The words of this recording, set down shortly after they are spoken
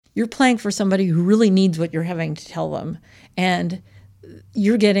you're playing for somebody who really needs what you're having to tell them. And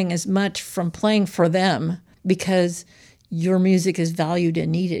you're getting as much from playing for them because your music is valued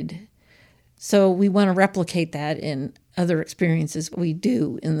and needed. So we want to replicate that in other experiences we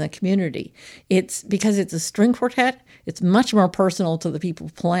do in the community. It's because it's a string quartet, it's much more personal to the people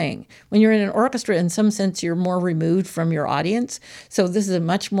playing. When you're in an orchestra, in some sense, you're more removed from your audience. So this is a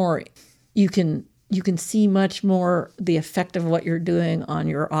much more, you can see much more the effect of what you're doing on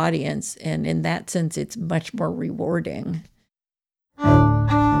your audience. And in that sense, it's much more rewarding.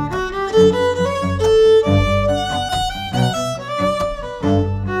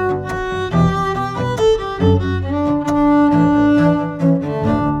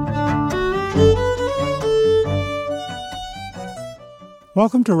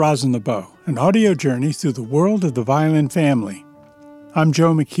 Welcome to Rosin the Bow, an audio journey through the world of the violin family. I'm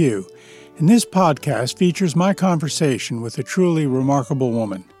Joe McHugh, and this podcast features my conversation with a truly remarkable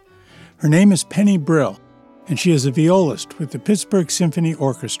woman. Her name is Penny Brill, and she is a violist with the Pittsburgh Symphony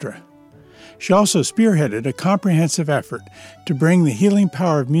Orchestra. She also spearheaded a comprehensive effort to bring the healing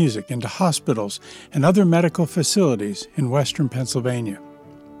power of music into hospitals and other medical facilities in western Pennsylvania.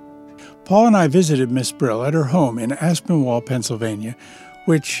 Paul and I visited Miss Brill at her home in Aspinwall, Pennsylvania,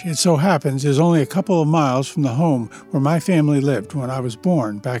 which, it so happens, is only a couple of miles from the home where my family lived when I was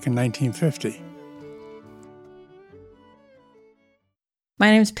born back in 1950. My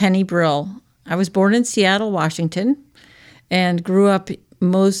name's Penny Brill. I was born in Seattle, Washington, and grew up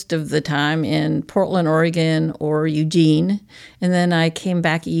most of the time in Portland, Oregon, or Eugene. And then I came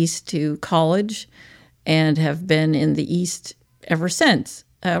back east to college and have been in the East ever since.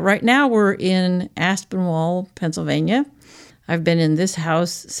 Right now we're in Aspinwall, Pennsylvania. I've been in this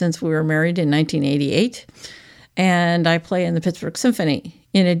house since we were married in 1988, and I play in the Pittsburgh Symphony.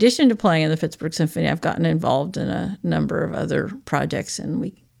 In addition to playing in the Pittsburgh Symphony, I've gotten involved in a number of other projects,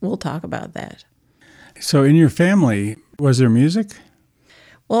 and we'll talk about that. So in your family, was there music?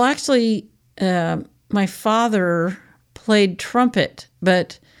 Well, actually, my father played trumpet,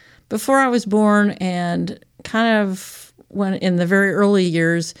 but before I was born and kind of when in the very early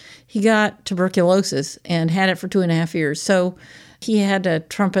years, he got tuberculosis and had it for 2.5 years. So he had a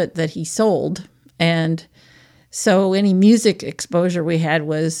trumpet that he sold. And so any music exposure we had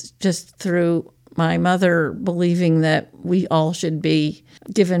was just through my mother believing that we all should be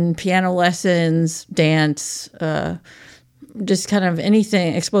given piano lessons, dance, just kind of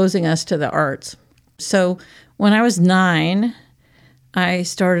anything, exposing us to the arts. So when I was 9, I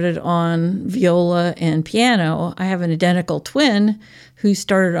started on viola and piano. I have an identical twin who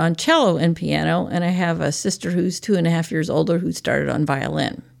started on cello and piano, and I have a sister who's 2.5 years older who started on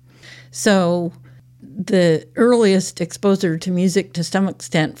violin. So the earliest exposure to music to some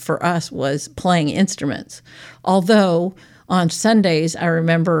extent for us was playing instruments. Although on Sundays, I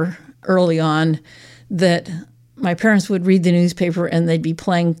remember early on that my parents would read the newspaper and they'd be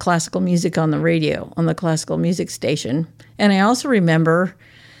playing classical music on the radio, on the classical music station. And I also remember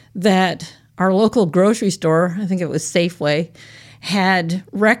that our local grocery store, I think it was Safeway, had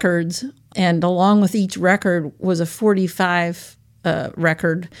records, and along with each record was a 45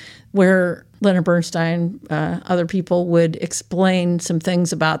 record where Leonard Bernstein, other people would explain some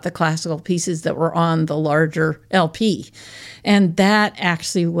things about the classical pieces that were on the larger LP. And that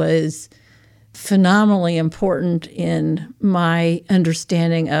actually was phenomenally important in my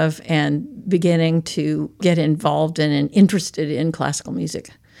understanding of and beginning to get involved in and interested in classical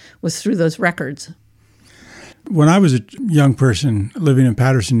music was through those records. When I was a young person living in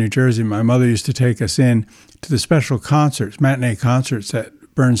Paterson, New Jersey, my mother used to take us in to the special concerts, matinee concerts that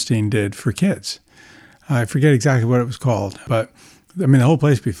Bernstein did for kids. I forget exactly what it was called, but I mean, the whole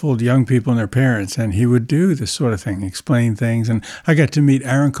place would be full of young people and their parents, and he would do this sort of thing, explain things. And I got to meet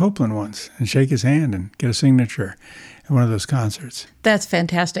Aaron Copland once and shake his hand and get a signature at one of those concerts. That's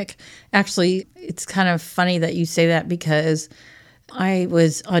fantastic. Actually, it's kind of funny that you say that because I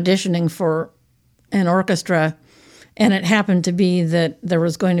was auditioning for an orchestra, and it happened to be that there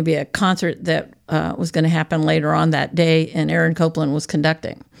was going to be a concert that was going to happen later on that day, and Aaron Copland was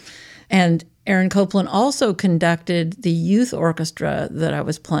conducting. And Aaron Copland also conducted the youth orchestra that I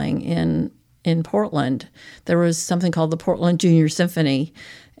was playing in Portland. There was something called the Portland Junior Symphony,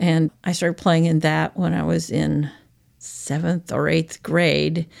 and I started playing in that when I was in 7th or 8th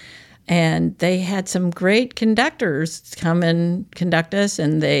grade. And they had some great conductors come and conduct us,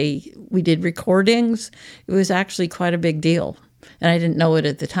 and we did recordings. It was actually quite a big deal. And I didn't know it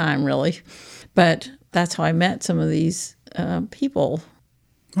at the time, really. But that's how I met some of these people.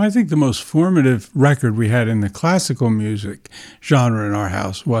 I think the most formative record we had in the classical music genre in our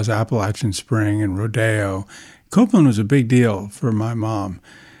house was Appalachian Spring and Rodeo. Copland was a big deal for my mom.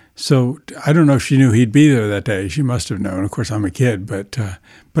 So I don't know if she knew he'd be there that day. She must have known. Of course, I'm a kid, but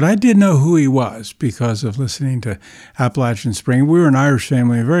I did know who he was because of listening to Appalachian Spring. We were an Irish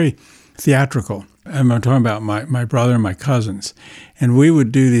family, very theatrical. I'm talking about my brother and my cousins. And we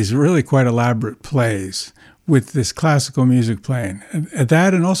would do these really quite elaborate plays with this classical music playing. At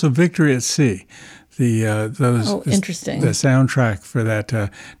that, and also Victory at Sea. Interesting. The soundtrack for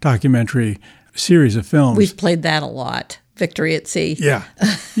that documentary series of films. We've played that a lot. Victory at Sea. Yeah.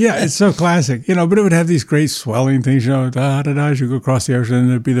 Yeah, it's so classic, but it would have these great swelling things, as you go across the ocean,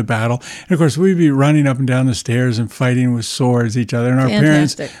 and there'd be the battle. And of course, we'd be running up and down the stairs and fighting with swords each other. And our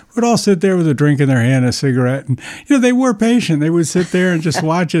parents would all sit there with a drink in their hand, a cigarette. And, they were patient. They would sit there and just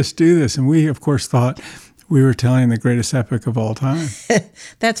watch us do this. And we, of course, thought we were telling the greatest epic of all time.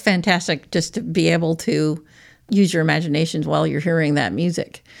 That's fantastic, just to be able to use your imaginations while you're hearing that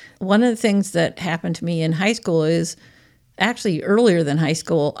music. One of the things that happened to me in high school is, actually earlier than high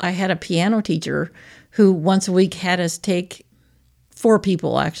school, I had a piano teacher who once a week had us take 4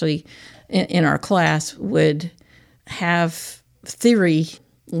 people actually in our class would have theory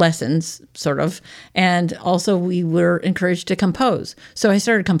lessons, sort of, and also we were encouraged to compose. So I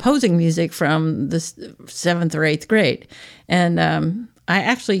started composing music from the 7th or 8th grade. And I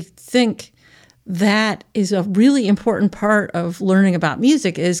actually think that is a really important part of learning about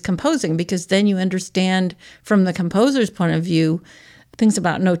music is composing, because then you understand from the composer's point of view things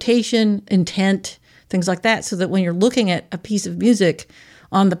about notation, intent, things like that, so that when you're looking at a piece of music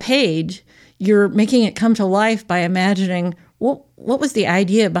on the page, you're making it come to life by imagining what was the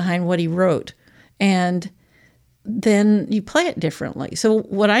idea behind what he wrote, and then you play it differently. So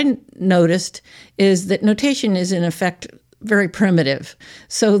what I noticed is that notation is in effect very primitive,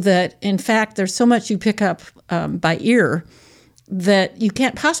 so that in fact there's so much you pick up by ear that you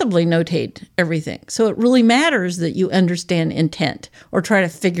can't possibly notate everything. So it really matters that you understand intent, or try to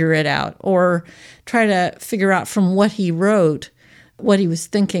figure it out, or try to figure out from what he wrote what he was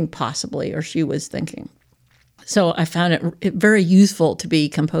thinking possibly, or she was thinking. So I found it very useful to be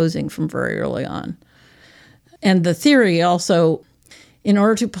composing from very early on. And the theory also, in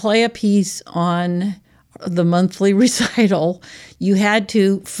order to play a piece on the monthly recital, you had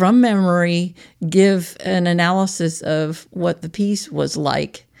to, from memory, give an analysis of what the piece was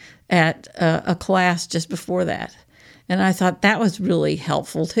like at a class just before that. And I thought that was really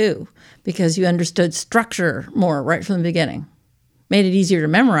helpful too, because you understood structure more right from the beginning. Made it easier to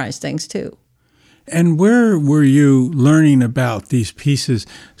memorize things too. And where were you learning about these pieces,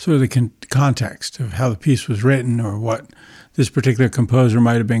 sort of the context of how the piece was written, or what this particular composer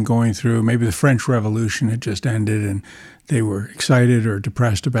might have been going through? Maybe the French Revolution had just ended and they were excited or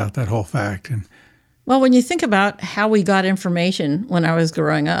depressed about that whole fact. Well, when you think about how we got information when I was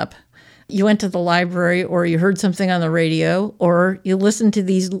growing up, you went to the library, or you heard something on the radio, or you listened to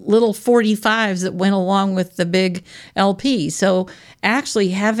these little 45s that went along with the big LP. So actually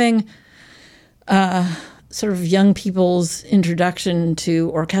having sort of young people's introduction to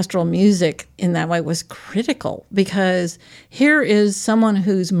orchestral music in that way was critical, because here is someone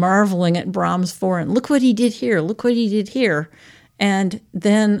who's marveling at Brahms' Four, and look what he did here, look what he did here. And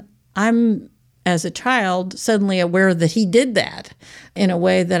then I'm, as a child, suddenly aware that he did that in a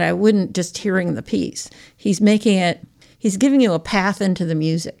way that I wouldn't just hearing the piece. He's giving you a path into the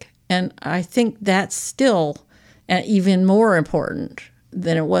music. And I think that's still even more important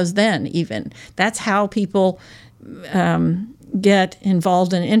than it was then even. That's how people get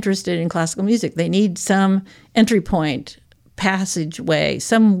involved and interested in classical music. They need some entry point, passageway,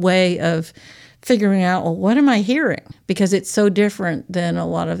 some way of figuring out, well, what am I hearing? Because it's so different than a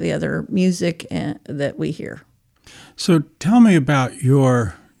lot of the other music that we hear. So tell me about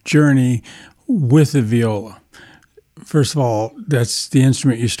your journey with the viola. First of all, that's the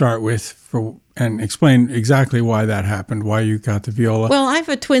instrument you start with, and explain exactly why that happened, why you got the viola. Well, I have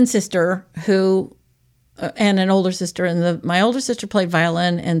a twin sister and an older sister, and my older sister played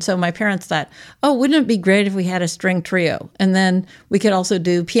violin, and so my parents thought, oh, wouldn't it be great if we had a string trio? And then we could also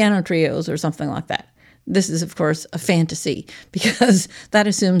do piano trios or something like that. This is, of course, a fantasy, because that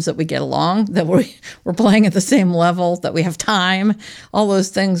assumes that we get along, that we're playing at the same level, that we have time, all those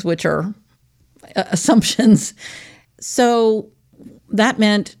things which are assumptions. So that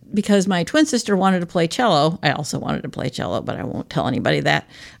meant, because my twin sister wanted to play cello, I also wanted to play cello, but I won't tell anybody that.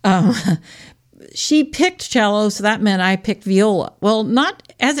 She picked cello, so that meant I picked viola. Well,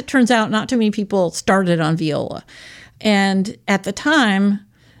 as it turns out, not too many people started on viola. And at the time,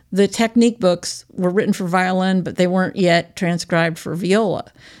 the technique books were written for violin, but they weren't yet transcribed for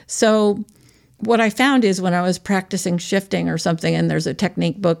viola. So what I found is when I was practicing shifting or something, and there's a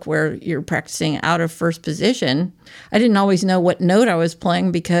technique book where you're practicing out of first position, I didn't always know what note I was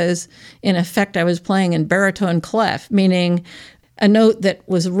playing because, in effect, I was playing in baritone clef, meaning a note that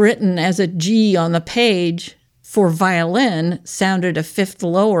was written as a G on the page for violin sounded a fifth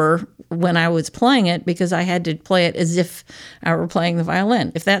lower when I was playing it because I had to play it as if I were playing the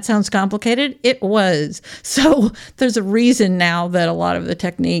violin. If that sounds complicated, it was. So there's a reason now that a lot of the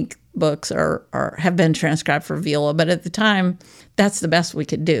technique books have been transcribed for viola, but at the time, that's the best we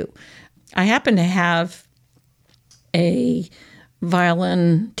could do. I happen to have a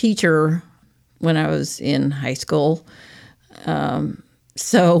violin teacher when I was in high school,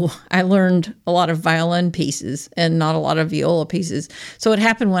 so I learned a lot of violin pieces and not a lot of viola pieces. So it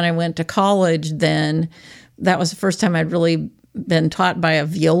happened when I went to college then. That was the first time I'd really been taught by a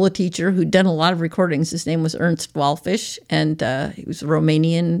viola teacher who'd done a lot of recordings. His name was Ernst Walfish, and he was a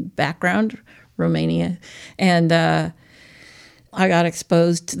Romanian background, Romania. And I got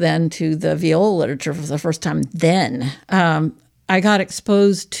exposed then to the viola literature for the first time then. I got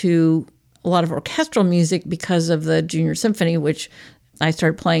exposed to a lot of orchestral music because of the Junior Symphony, which I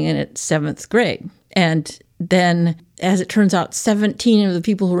started playing in at 7th grade. And then, as it turns out, 17 of the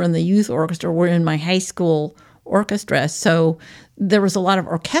people who were in the youth orchestra were in my high school orchestra. So there was a lot of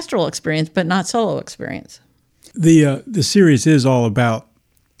orchestral experience, but not solo experience. The series is all about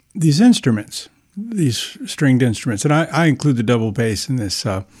these instruments, these stringed instruments. And I include the double bass in this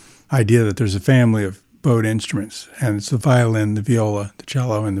idea that there's a family of bowed instruments, and it's the violin, the viola, the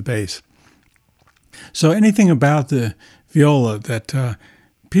cello, and the bass. So anything about the viola that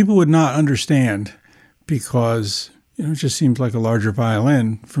people would not understand because it just seems like a larger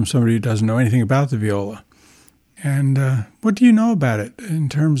violin from somebody who doesn't know anything about the viola. And what do you know about it in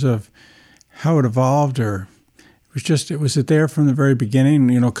terms of how it evolved, or was it there from the very beginning,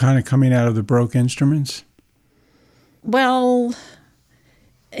 kind of coming out of the Baroque instruments? Well,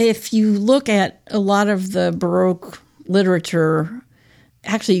 if you look at a lot of the Baroque literature,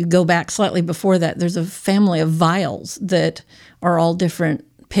 actually you go back slightly before that, there's a family of viols that are all different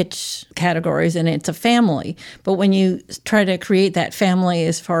pitch categories, and it's a family. But when you try to create that family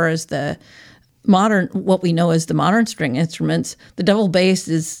as far as the modern, what we know as the modern string instruments, the double bass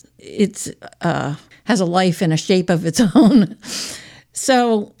has a life and a shape of its own.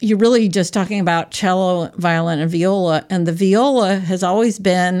 So you're really just talking about cello, violin, and viola. And the viola has always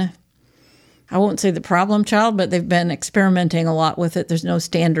been, I won't say the problem child, but they've been experimenting a lot with it. There's no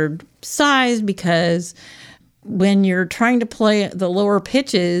standard size because when you're trying to play the lower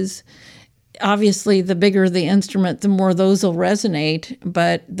pitches, obviously the bigger the instrument, the more those will resonate,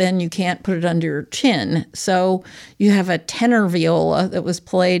 but then you can't put it under your chin. So you have a tenor viola that was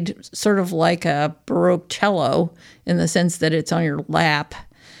played sort of like a Baroque cello in the sense that it's on your lap.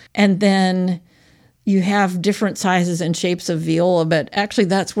 And then you have different sizes and shapes of viola, but actually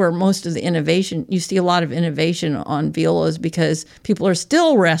that's where most of the innovation, you see a lot of innovation on violas because people are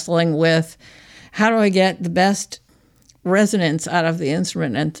still wrestling with how do I get the best resonance out of the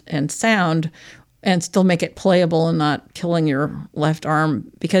instrument and sound and still make it playable and not killing your left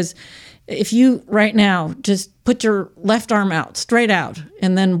arm. Because if you right now just put your left arm out, straight out,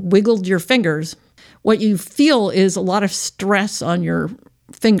 and then wiggled your fingers, what you feel is a lot of stress on your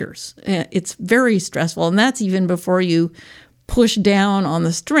fingers. It's very stressful, and that's even before you push down on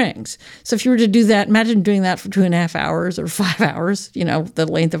the strings. So if you were to do that, imagine doing that for 2.5 hours or 5 hours, the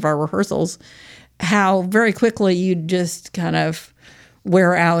length of our rehearsals, how very quickly you just kind of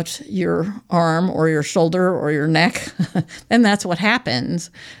wear out your arm or your shoulder or your neck. And that's what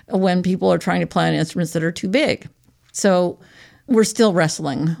happens when people are trying to play on instruments that are too big. So we're still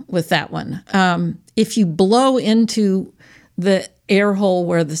wrestling with that one. If you blow into the air hole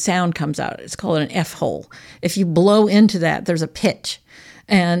where the sound comes out, it's called an F hole. If you blow into that, there's a pitch.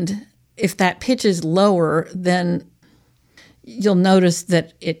 And if that pitch is lower, then you'll notice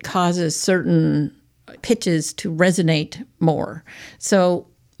that it causes certain pitches to resonate more. So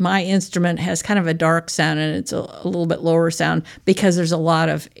my instrument has kind of a dark sound, and it's a little bit lower sound because there's a lot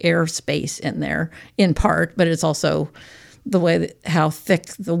of air space in there, in part, but it's also the way that how thick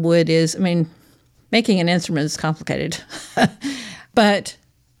the wood is. I mean, making an instrument is complicated. But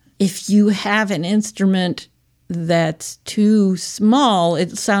if you have an instrument that's too small,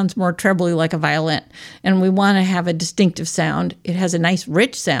 it sounds more trebly like a violin. And we want to have a distinctive sound. It has a nice,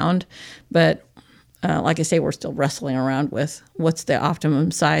 rich sound, but like I say, we're still wrestling around with what's the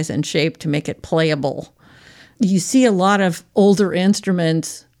optimum size and shape to make it playable. You see a lot of older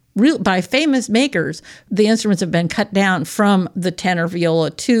instruments by famous makers. The instruments have been cut down from the tenor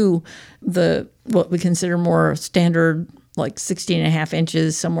viola to the what we consider more standard, like 16 and a half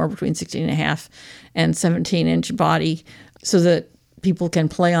inches, somewhere between 16 and a half and 17-inch body, so that people can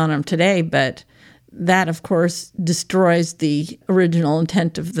play on them today. But that, of course, destroys the original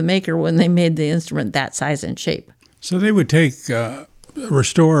intent of the maker when they made the instrument that size and shape. So they would take, a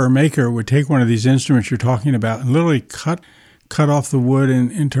restorer or maker would take one of these instruments you're talking about and literally cut off the wood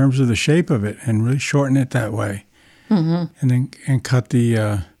in terms of the shape of it and really shorten it that way. Mm-hmm. And cut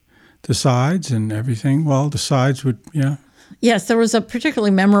the sides and everything. Well, the sides would, yeah. Yes, there was a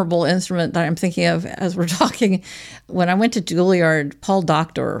particularly memorable instrument that I'm thinking of as we're talking. When I went to Juilliard, Paul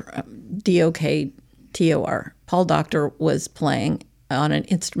Doctor, Doktor, Paul Doctor was playing on an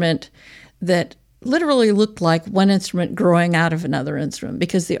instrument that literally looked like one instrument growing out of another instrument,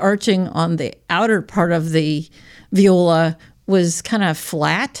 because the arching on the outer part of the viola was kind of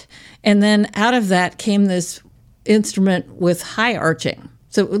flat. And then out of that came this instrument with high arching.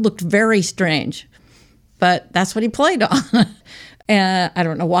 So it looked very strange. But that's what he played on. And I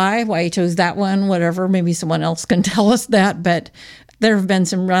don't know why he chose that one, whatever. Maybe someone else can tell us that. But there have been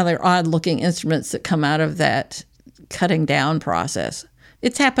some rather odd-looking instruments that come out of that cutting down process.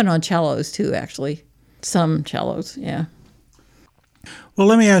 It's happened on cellos, too, actually. Some cellos, yeah. Well,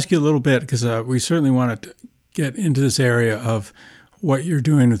 let me ask you a little bit, because we certainly want to get into this area of what you're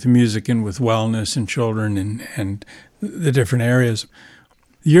doing with the music and with wellness and children and the different areas.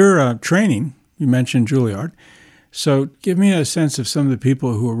 Your training, you mentioned Juilliard. So give me a sense of some of the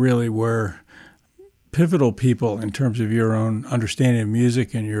people who really were pivotal people in terms of your own understanding of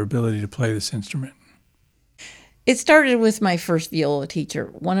music and your ability to play this instrument. It started with my first viola teacher.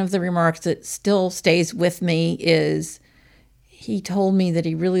 One of the remarks that still stays with me is he told me that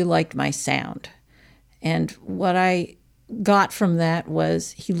he really liked my sound. And what I got from that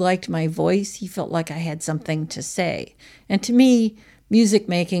was he liked my voice. He felt like I had something to say. And to me, music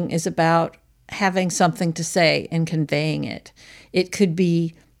making is about having something to say and conveying it. It could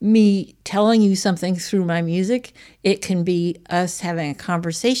be me telling you something through my music. It can be us having a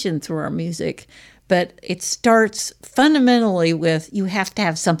conversation through our music. But it starts fundamentally with you have to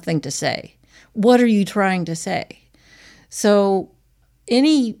have something to say. What are you trying to say? So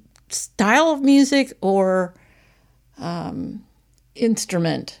any style of music or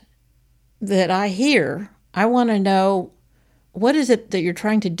instrument that I hear, I want to know, what is it that you're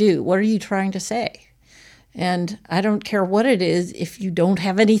trying to do? What are you trying to say? And I don't care what it is if you don't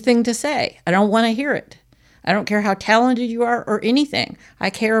have anything to say. I don't want to hear it. I don't care how talented you are or anything. I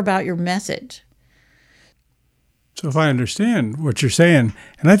care about your message. So if I understand what you're saying,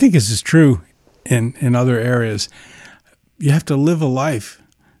 and I think this is true in other areas, you have to live a life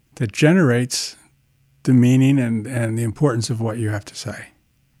that generates the meaning and the importance of what you have to say.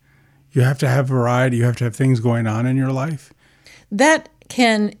 You have to have variety. You have to have things going on in your life. That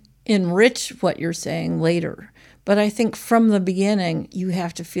can enrich what you're saying later. But I think from the beginning, you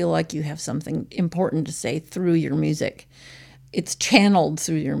have to feel like you have something important to say through your music. It's channeled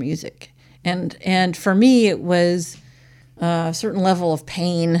through your music. And for me, it was a certain level of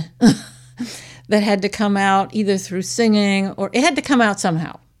pain that had to come out either through singing or it had to come out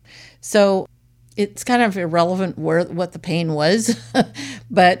somehow. So it's kind of irrelevant what the pain was,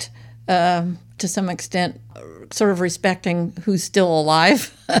 but to some extent, sort of respecting who's still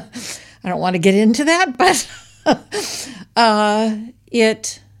alive. I don't want to get into that, but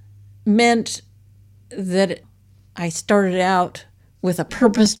it meant that I started out with a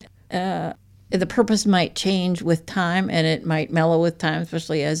purpose. The purpose might change with time, and it might mellow with time,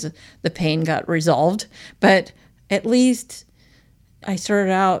 especially as the pain got resolved. But at least I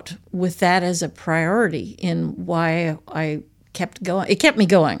started out with that as a priority in why I kept going. It kept me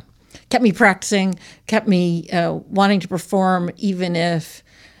going, kept me practicing, kept me wanting to perform even if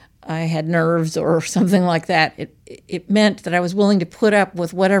I had nerves or something like that. It meant that I was willing to put up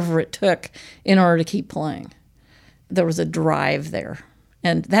with whatever it took in order to keep playing. There was a drive there.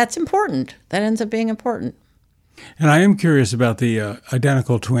 And that's important. That ends up being important. And I am curious about the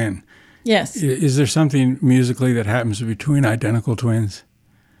identical twin. Yes. Is there something musically that happens between identical twins?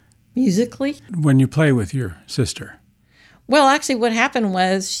 Musically? When you play with your sister? Well, actually what happened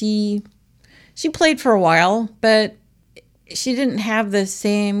was she played for a while, but she didn't have the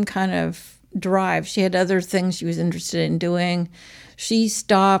same kind of drive. She had other things she was interested in doing. She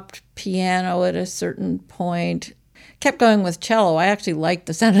stopped piano at a certain point. Kept going with cello. I actually liked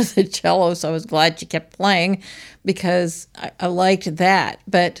the sound of the cello, so I was glad she kept playing because I liked that.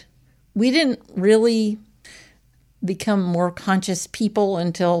 But we didn't really become more conscious people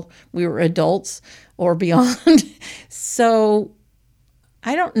until we were adults or beyond. So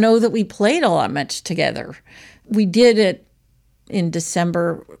I don't know that we played all that much together. We did at in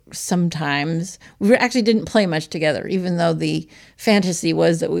December sometimes. We actually didn't play much together, even though the fantasy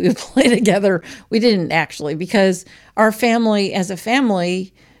was that we would play together. We didn't actually, because our family, as a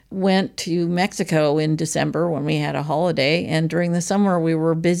family, went to Mexico in December when we had a holiday, and during the summer we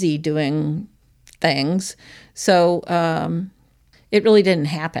were busy doing things. So it really didn't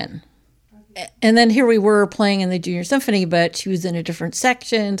happen. And then here we were playing in the junior symphony, but she was in a different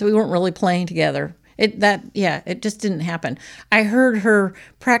section, so we weren't really playing together. It just didn't happen. I heard her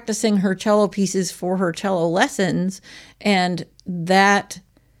practicing her cello pieces for her cello lessons, and that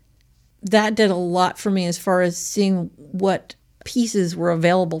did a lot for me as far as seeing what pieces were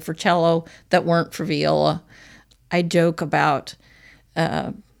available for cello that weren't for viola. I joke about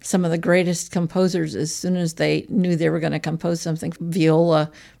some of the greatest composers, as soon as they knew they were going to compose something,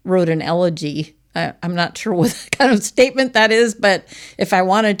 viola wrote an elegy. I'm not sure what kind of statement that is, but if I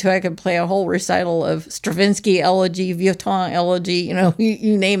wanted to, I could play a whole recital of Stravinsky elegy, Vieuxtemps elegy,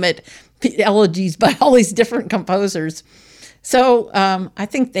 you name it, elegies by all these different composers. So I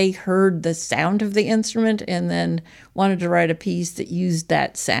think they heard the sound of the instrument and then wanted to write a piece that used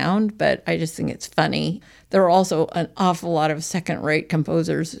that sound, but I just think it's funny. There are also an awful lot of second-rate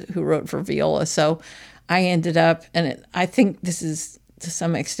composers who wrote for viola, so I ended up, and I think this is to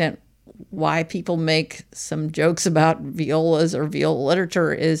some extent why people make some jokes about violas or viola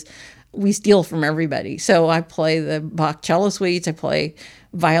literature, is we steal from everybody. So I play the Bach cello suites, I play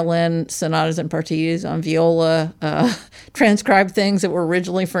violin sonatas and partitas on viola, transcribe things that were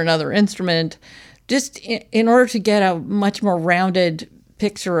originally for another instrument, just in order to get a much more rounded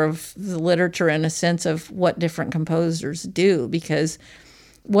picture of the literature and a sense of what different composers do, because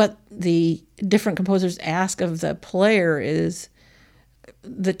what the different composers ask of the player is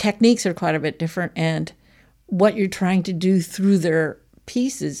the techniques are quite a bit different, and what you're trying to do through their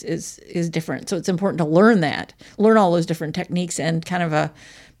pieces is different. So it's important to learn all those different techniques and kind of a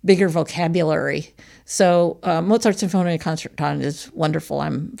bigger vocabulary. So Mozart's Sinfonia Concertante is wonderful.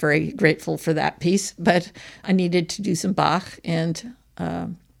 I'm very grateful for that piece, but I needed to do some Bach and a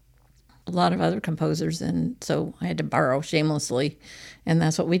lot of other composers, and so I had to borrow shamelessly, and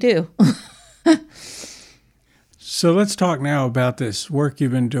that's what we do. So let's talk now about this work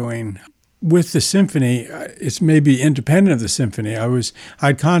you've been doing with the symphony. It's maybe independent of the symphony.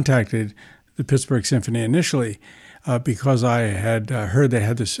 I'd contacted the Pittsburgh Symphony initially because I had heard they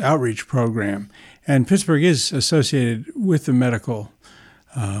had this outreach program, and Pittsburgh is associated with the medical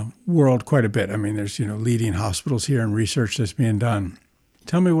world quite a bit. I mean, there's leading hospitals here and research that's being done.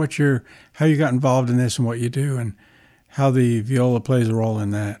 Tell me how you got involved in this and what you do, and how the viola plays a role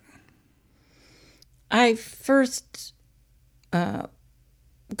in that. I first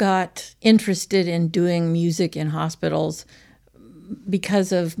got interested in doing music in hospitals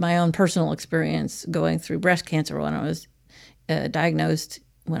because of my own personal experience going through breast cancer when I was diagnosed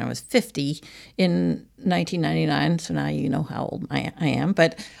when I was 50 in 1999. So now you know how old I am.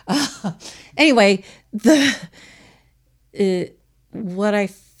 But anyway, what I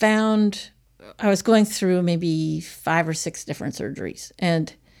found, I was going through maybe 5 or 6 different surgeries,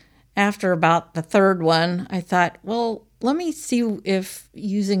 and after about the third one, I thought, well, let me see if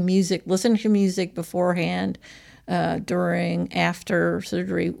using music, listening to music beforehand, during, after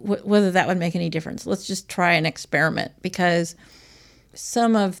surgery, whether that would make any difference. Let's just try an experiment, because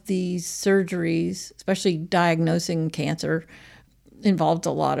some of these surgeries, especially diagnosing cancer, involved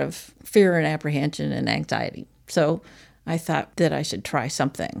a lot of fear and apprehension and anxiety. So I thought that I should try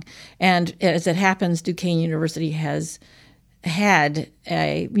something. And as it happens, Duquesne University has had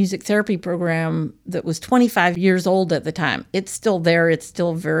a music therapy program that was 25 years old at the time. It's still there. It's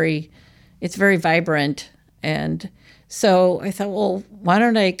very vibrant. And so I thought, well, why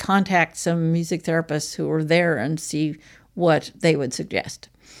don't I contact some music therapists who were there and see what they would suggest.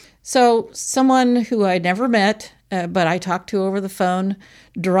 So someone who I'd never met, but I talked to over the phone,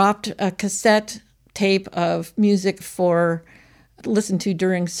 dropped a cassette tape of music for listen to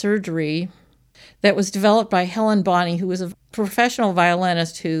during surgery that was developed by Helen Bonney, who was a professional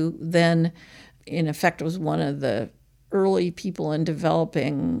violinist who then, in effect, was one of the early people in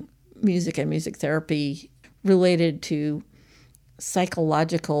developing music and music therapy related to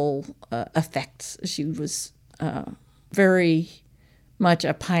psychological effects. She was very much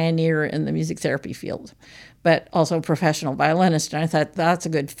a pioneer in the music therapy field, but also a professional violinist. And I thought that's a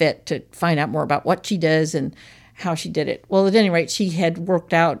good fit to find out more about what she does and how she did it. Well, at any rate, she had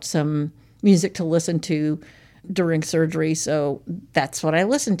worked out some music to listen to during surgery, so that's what I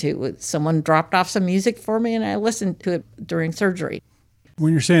listened to. Someone dropped off some music for me, and I listened to it during surgery.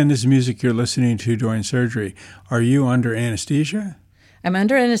 When you're saying this is music you're listening to during surgery, are you under anesthesia? I'm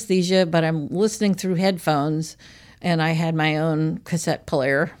under anesthesia, but I'm listening through headphones and I had my own cassette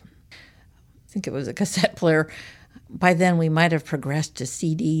player. I think it was a cassette player. By then, we might have progressed to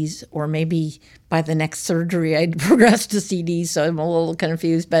CDs, or maybe by the next surgery, I'd progressed to CDs, so I'm a little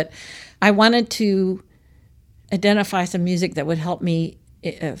confused. But I wanted to identify some music that would help me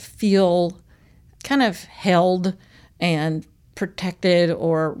feel kind of held and protected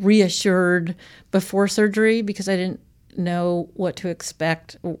or reassured before surgery, because I didn't know what to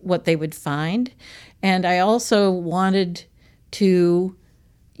expect, what they would find. And I also wanted to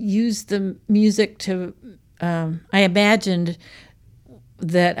use the music to, I imagined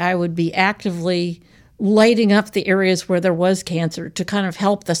that I would be actively lighting up the areas where there was cancer to kind of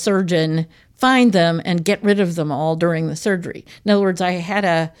help the surgeon find them and get rid of them all during the surgery. In other words, I had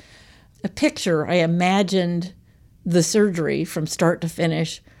a picture. I imagined the surgery from start to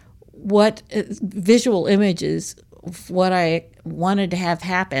finish, what visual images of what I wanted to have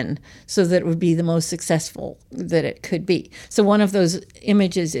happen so that it would be the most successful that it could be. So one of those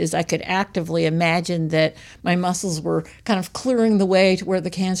images is I could actively imagine that my muscles were kind of clearing the way to where the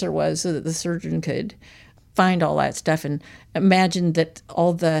cancer was so that the surgeon could find all that stuff, and imagine that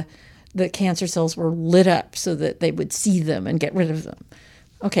all the cancer cells were lit up so that they would see them and get rid of them.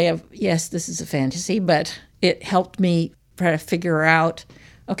 Okay, yes, this is a fantasy, but it helped me try to figure out,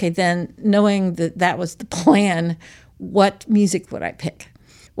 okay, then knowing that that was the plan, what music would I pick?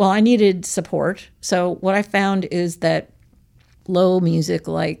 Well, I needed support. So what I found is that low music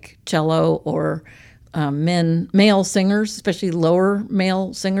like cello or male singers, especially lower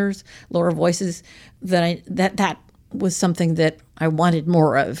male singers, lower voices, that was something that I wanted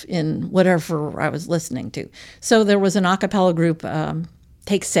more of in whatever I was listening to. So there was an a cappella group,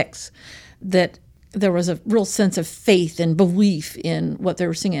 Take Six, that there was a real sense of faith and belief in what they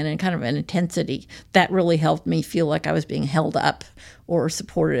were singing and kind of an intensity that really helped me feel like I was being held up or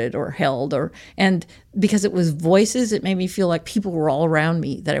supported or held, and because it was voices, it made me feel like people were all around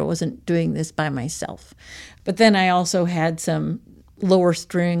me, that I wasn't doing this by myself. But then I also had some lower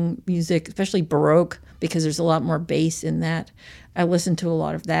string music, especially Baroque, because there's a lot more bass in that. I listened to a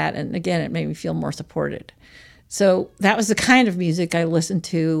lot of that, and again, it made me feel more supported. So that was the kind of music I listened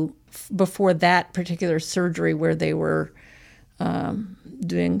to before that particular surgery, where they were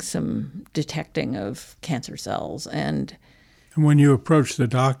doing some detecting of cancer cells. And when you approached the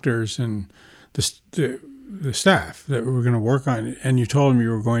doctors and the staff that were going to work on it, and you told them you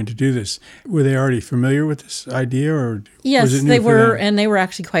were going to do this, were they already familiar with this idea, or yes, was it new they for were, them? and they were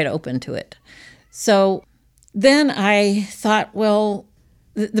actually quite open to it. So then I thought, well,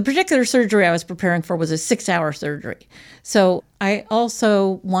 the particular surgery I was preparing for was a 6-hour surgery. So I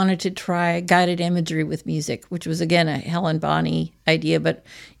also wanted to try guided imagery with music, which was, again, a Helen Bonney idea. But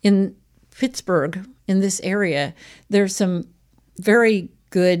in Pittsburgh, in this area, there's some very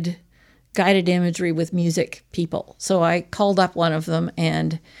good guided imagery with music people. So I called up one of them,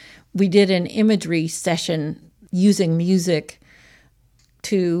 and we did an imagery session using music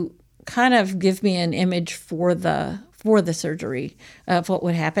to kind of give me an image for the surgery of what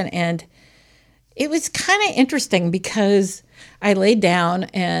would happen. And it was kind of interesting because I laid down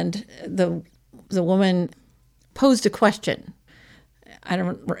and the woman posed a question. I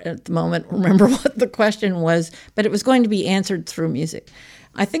don't at the moment remember what the question was, but it was going to be answered through music.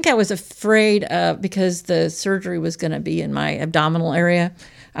 I think I was afraid because the surgery was going to be in my abdominal area,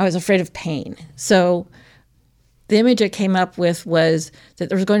 I was afraid of pain. So the image I came up with was that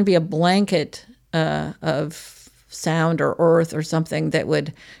there was going to be a blanket of sound or earth or something that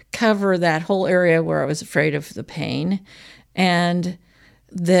would cover that whole area where I was afraid of the pain, and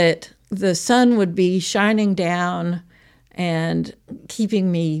that the sun would be shining down and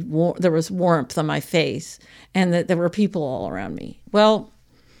keeping me warm. There was warmth on my face, and that there were people all around me. Well,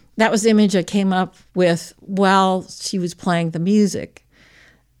 that was the image I came up with while she was playing the music.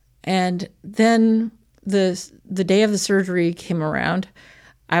 And then the day of the surgery came around.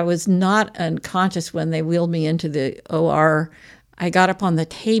 I was not unconscious when they wheeled me into the OR. I got up on the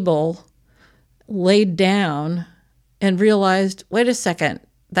table, laid down, and realized, wait a second,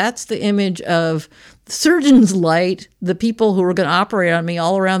 that's the image of the surgeon's light, the people who were going to operate on me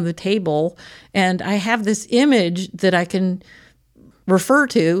all around the table. And I have this image that I can refer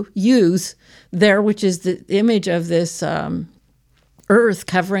to, use there, which is the image of this earth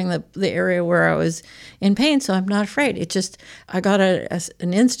covering the area where I was in pain, so I'm not afraid. It just, I got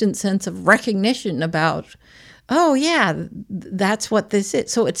an instant sense of recognition about, oh yeah, that's what this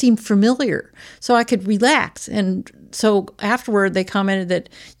is. So it seemed familiar, so I could relax. And so afterward, they commented that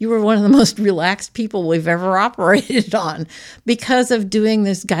you were one of the most relaxed people we've ever operated on because of doing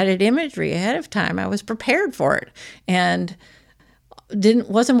this guided imagery ahead of time. I was prepared for it and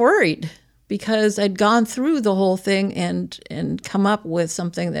wasn't worried, because I'd gone through the whole thing and come up with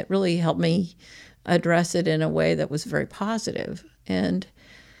something that really helped me address it in a way that was very positive. And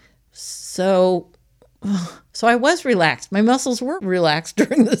so I was relaxed. My muscles were relaxed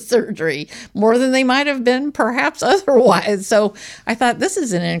during the surgery, more than they might have been perhaps otherwise. So I thought, this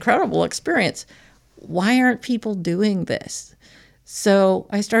is an incredible experience. Why aren't people doing this? So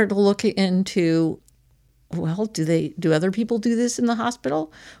I started to look into, well, do other people do this in the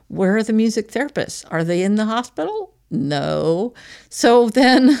hospital? Where are the music therapists? Are they in the hospital? No. So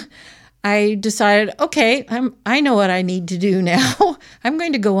then I decided, okay, I know what I need to do now. I'm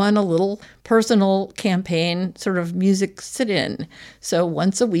going to go on a little personal campaign, sort of music sit-in. So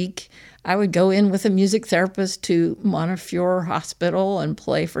once a week, I would go in with a music therapist to Montefiore Hospital and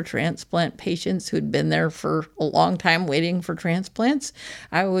play for transplant patients who'd been there for a long time waiting for transplants.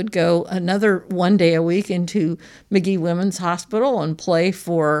 I would go another one day a week into Magee Women's Hospital and play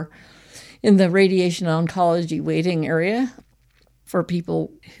in the radiation oncology waiting area for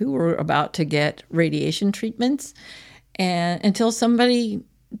people who were about to get radiation treatments, and until somebody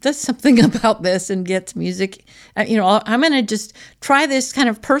does something about this and gets music. I'm going to just try this kind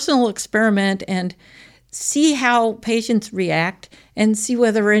of personal experiment and see how patients react and see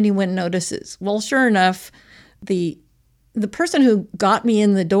whether anyone notices. Well, sure enough, the person who got me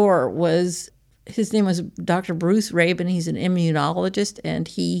in the door his name was Dr. Bruce Rabin. He's an immunologist, and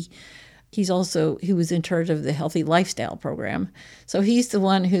he was in charge of the Healthy Lifestyle Program. So he's the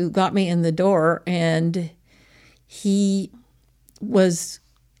one who got me in the door, and he was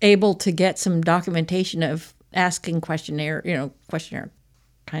able to get some documentation of asking questionnaire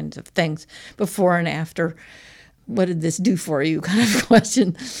kinds of things before and after. What did this do for you kind of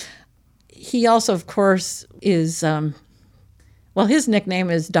question. He also, of course, is, his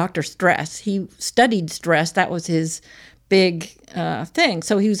nickname is Dr. Stress. He studied stress. That was his big thing.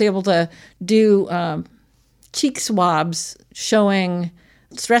 So he was able to do cheek swabs showing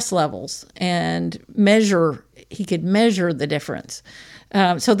stress levels and he could measure the difference.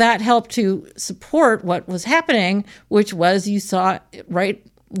 So that helped to support what was happening, which was I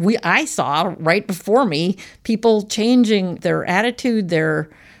saw right before me people changing their attitude, their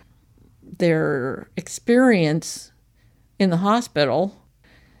experience in the hospital,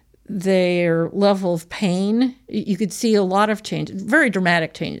 their level of pain. You could see a lot of changes, very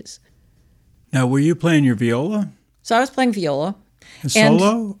dramatic changes. Now, were you playing your viola? So I was playing viola.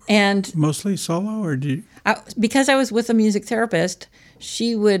 Solo? And mostly solo, or did you? Because I was with a music therapist,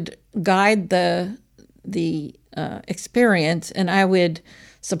 she would guide the experience, and I would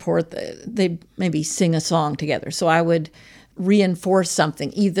support. They'd maybe sing a song together. So I would reinforce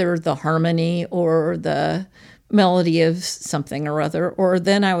something, either the harmony or the melody of something or other, or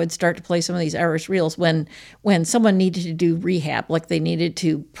then I would start to play some of these Irish reels when someone needed to do rehab, like they needed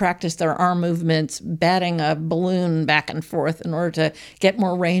to practice their arm movements, batting a balloon back and forth in order to get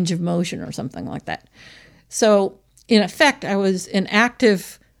more range of motion or something like that. So in effect, I was an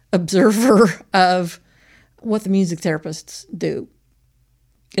active observer of what the music therapists do.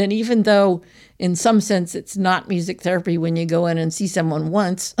 And even though in some sense it's not music therapy when you go in and see someone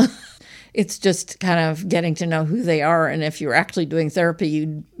once, it's just kind of getting to know who they are. And if you're actually doing therapy,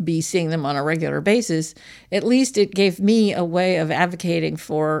 you'd be seeing them on a regular basis. At least it gave me a way of advocating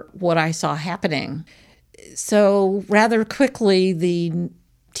for what I saw happening. So rather quickly, the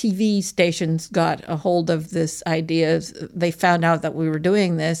TV stations got a hold of this idea. They found out that we were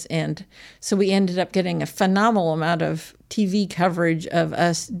doing this. And so we ended up getting a phenomenal amount of TV coverage of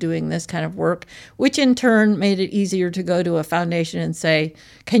us doing this kind of work, which in turn made it easier to go to a foundation and say,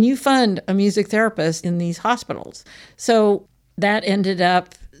 can you fund a music therapist in these hospitals? So that ended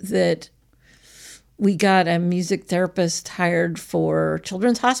up that we got a music therapist hired for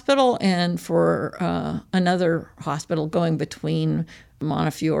Children's Hospital and for another hospital going between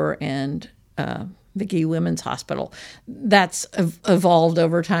Montefiore and Magee Women's Hospital. That's evolved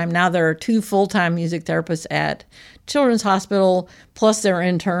over time. Now there are 2 full-time music therapists at Children's Hospital, plus their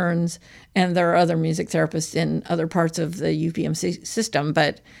interns, and there are other music therapists in other parts of the UPMC system.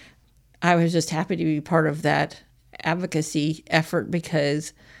 But I was just happy to be part of that advocacy effort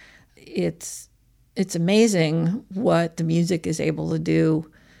because it's amazing what the music is able to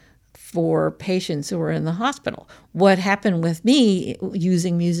do for patients who are in the hospital. What happened with me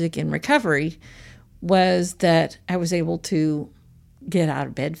using music in recovery was that I was able to get out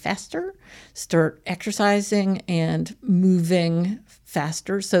of bed faster, start exercising and moving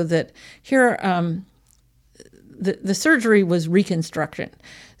faster, so that here the surgery was reconstruction.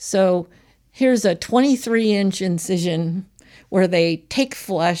 So here's a 23-inch incision where they take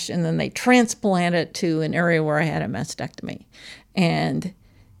flesh and then they transplant it to an area where I had a mastectomy. And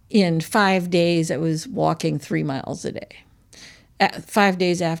in 5 days, I was walking 3 miles a day, 5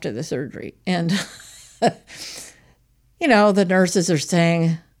 days after the surgery. And, the nurses are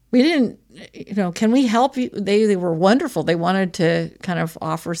saying, we didn't, can we help you? They were wonderful. They wanted to kind of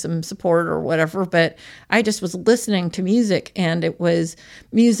offer some support or whatever, but I just was listening to music, and it was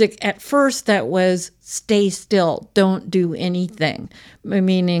music at first that was stay still, don't do anything,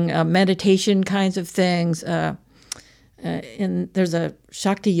 meaning meditation kinds of things. And there's a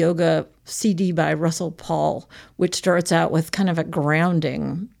Shakti Yoga CD by Russell Paul, which starts out with kind of a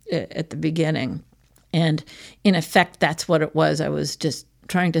grounding at the beginning. And in effect, that's what it was. I was just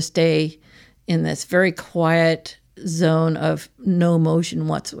trying to stay in this very quiet zone of no motion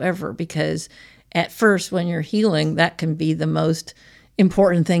whatsoever, because at first when you're healing, that can be the most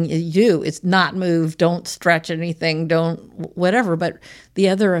important thing you do. It's not move, don't stretch anything, don't whatever. But the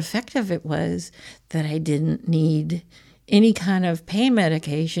other effect of it was that I didn't need any kind of pain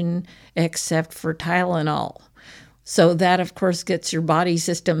medication except for Tylenol. So that, of course, gets your body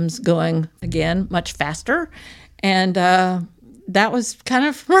systems going again much faster. And that was kind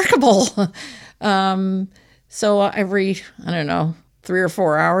of remarkable. So every, 3 or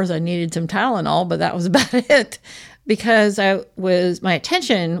 4 hours, I needed some Tylenol, but that was about it, because my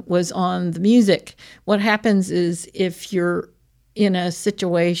attention was on the music. What happens is if you're in a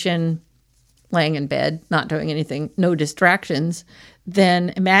situation laying in bed, not doing anything, no distractions,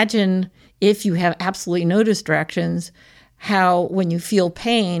 then imagine if you have absolutely no distractions, how when you feel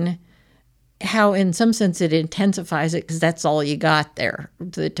pain, how in some sense it intensifies it, because that's all you got there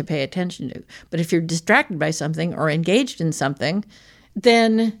to pay attention to. But if you're distracted by something or engaged in something,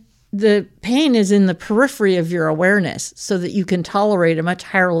 then the pain is in the periphery of your awareness, so that you can tolerate a much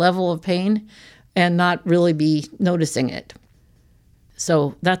higher level of pain and not really be noticing it.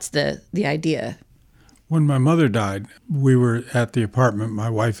 So that's the idea. When my mother died, we were at the apartment, my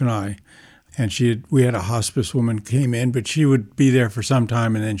wife and I, and we had a hospice woman came in, but she would be there for some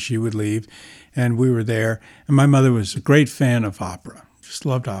time and then she would leave. And we were there. And my mother was a great fan of opera, just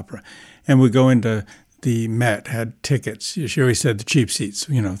loved opera. And we'd go into the Met, had tickets. She always said the cheap seats,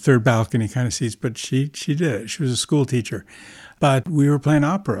 third balcony kind of seats, but she did it. She was a school teacher. But we were playing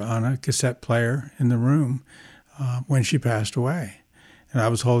opera on a cassette player in the room when she passed away. And I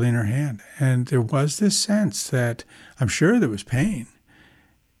was holding her hand. And there was this sense that I'm sure there was pain.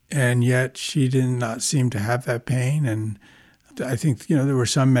 And yet she did not seem to have that pain. And I think, there were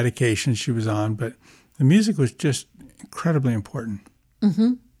some medications she was on, but the music was just incredibly important.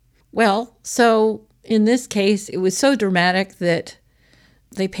 Mm-hmm. Well, so in this case, it was so dramatic that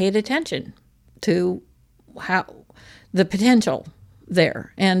they paid attention to how the potential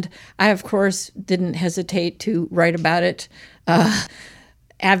there. And I, of course, didn't hesitate to write about it,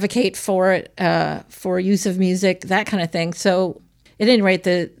 advocate for it, for use of music, that kind of thing. So at any rate,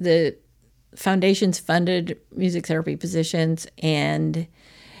 the foundations funded music therapy positions, and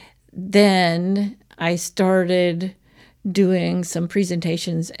then I started doing some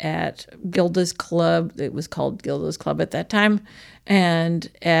presentations at Gilda's Club. It was called Gilda's Club at that time, and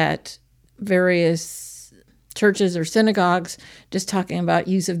at various churches or synagogues, just talking about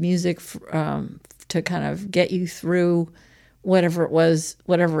use of music to kind of get you through whatever it was,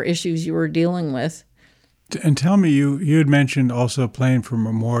 whatever issues you were dealing with. And tell me, you had mentioned also playing for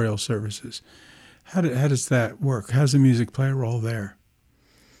memorial services. How does that work? How does the music play a role there?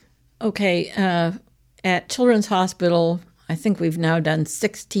 Okay, at Children's Hospital, I think we've now done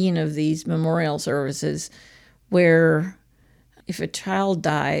 16 of these memorial services where if a child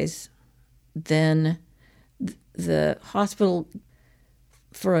dies, then the hospital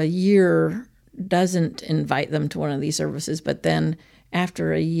for a year doesn't invite them to one of these services, but then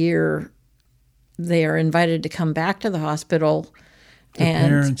after a year, they are invited to come back to the hospital.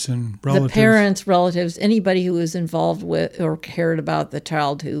 Parents and relatives. The parents, relatives, anybody who is involved with or cared about the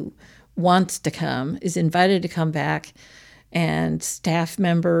child who wants to come is invited to come back, and staff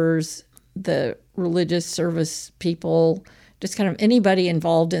members, the religious service people, just kind of anybody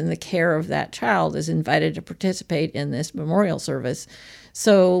involved in the care of that child is invited to participate in this memorial service.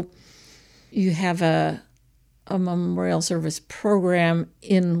 So you have a memorial service program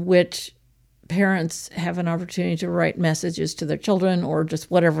in which parents have an opportunity to write messages to their children or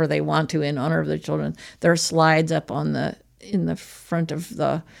just whatever they want to in honor of their children. There are slides up in the front of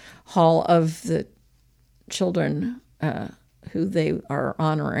the hall of the children who they are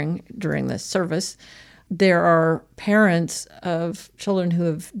honoring during this service. There are parents of children who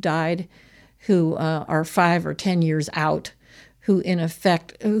have died who are 5 or 10 years out, who in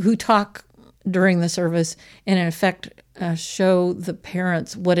effect, who talk during the service and in effect show the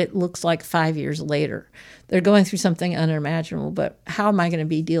parents what it looks like 5 years later. They're going through something unimaginable, but how am I going to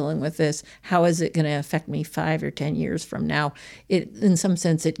be dealing with this? How is it going to affect me 5 or 10 years from now? In some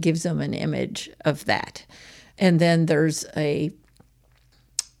sense, it gives them an image of that. And then there's a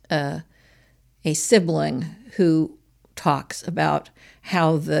sibling who talks about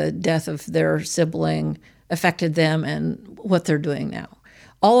how the death of their sibling affected them and what they're doing now.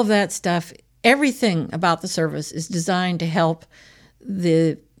 All of that stuff, everything about the service is designed to help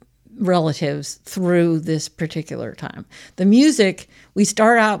the relatives through this particular time. The music, we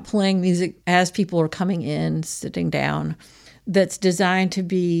start out playing music as people are coming in, sitting down, that's designed to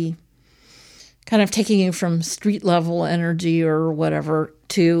be kind of taking you from street level energy or whatever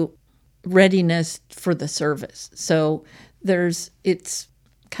to readiness for the service. So it's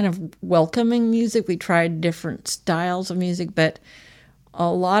kind of welcoming music. We tried different styles of music, but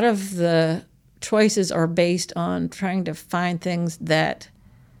a lot of the choices are based on trying to find things that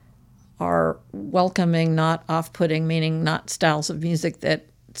are welcoming, not off-putting, meaning not styles of music that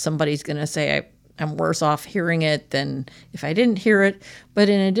somebody's going to say, I'm worse off hearing it than if I didn't hear it. But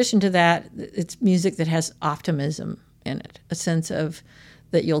in addition to that, it's music that has optimism in it, a sense of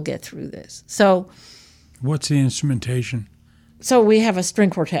that you'll get through this. So, what's the instrumentation? So we have a string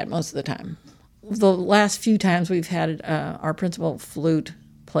quartet most of the time. The last few times we've had our principal flute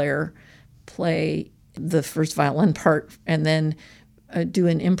player play the first violin part and then do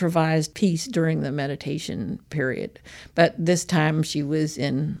an improvised piece during the meditation period. But this time she was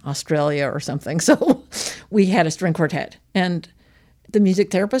in Australia or something, so we had a string quartet. And the music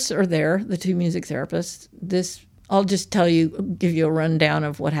therapists are there, the two music therapists. I'll just give you a rundown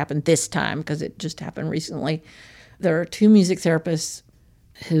of what happened this time because it just happened recently. There are two music therapists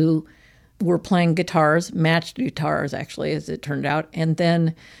who were playing guitars, matched guitars actually, as it turned out. And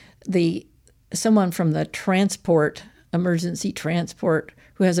then someone from the emergency transport,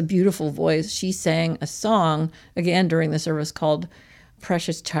 who has a beautiful voice, she sang a song, again during the service, called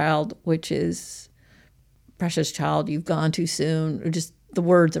Precious Child, which is, precious child, you've gone too soon. Or just the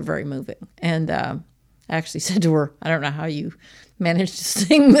words are very moving. And I actually said to her, I don't know how you managed to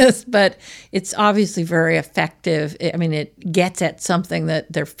sing this, but it's obviously very effective. I mean, it gets at something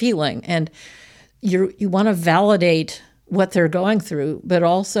that they're feeling. And you want to validate what they're going through, but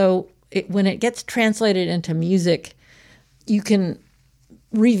also when it gets translated into music, you can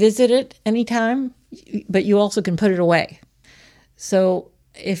revisit it anytime, but you also can put it away. So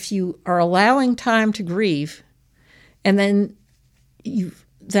if you are allowing time to grieve, and then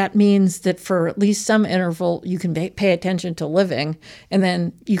that means that for at least some interval, you can pay attention to living, and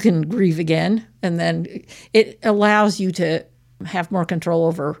then you can grieve again. And then it allows you to have more control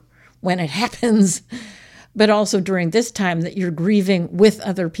over when it happens, but also during this time that you're grieving with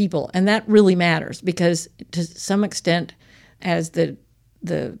other people. And that really matters because to some extent, as the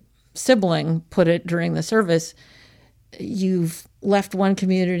sibling put it during the service, you've left one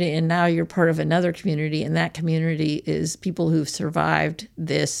community and now you're part of another community, and that community is people who've survived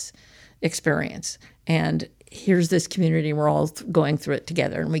this experience. And here's this community, and we're all going through it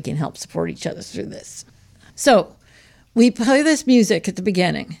together, and we can help support each other through this. So we play this music at the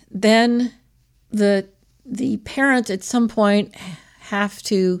beginning. Then the parents at some point have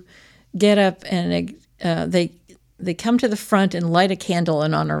to get up and they come to the front and light a candle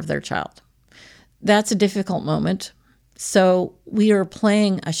in honor of their child. That's a difficult moment. So we are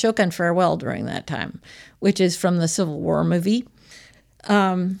playing Ashokan Farewell during that time, which is from the Civil War movie.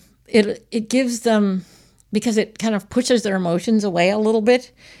 It gives them, because it kind of pushes their emotions away a little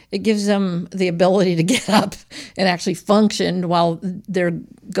bit, it gives them the ability to get up and actually function while they're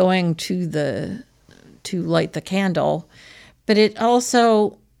going to light the candle. But it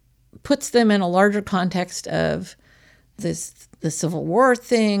also puts them in a larger context of the Civil War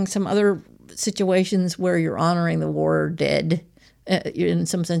thing, some other situations where you're honoring the war dead. In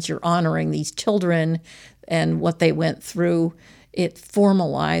some sense, you're honoring these children and what they went through. It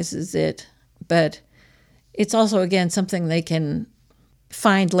formalizes it, but it's also, again, something they can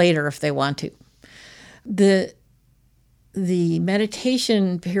find later if they want to. The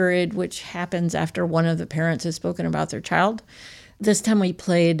meditation period, which happens after one of the parents has spoken about their child, this time we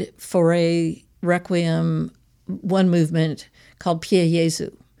played Fauré Requiem, one movement called Pie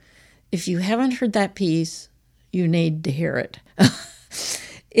Jesu. If you haven't heard that piece, you need to hear it.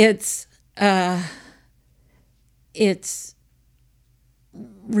 It's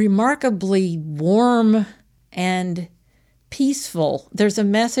remarkably warm and peaceful. There's a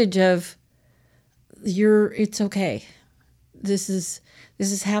message of it's okay. This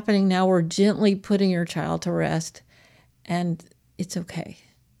is happening now. We're gently putting your child to rest, and it's okay.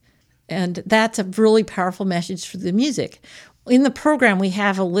 And that's a really powerful message for the music. In the program, we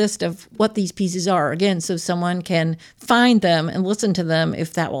have a list of what these pieces are, again, so someone can find them and listen to them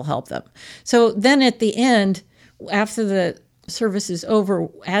if that will help them. So then at the end, after the service is over,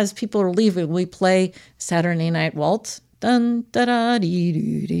 as people are leaving, we play Saturday Night Waltz. Dun, da, da, dee,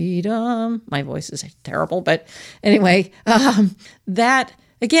 dee, dee, dum. My voice is terrible, but anyway, that,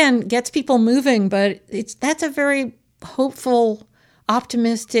 again, gets people moving, but that's a very hopeful,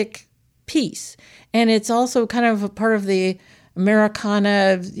 optimistic piece. And it's also kind of a part of the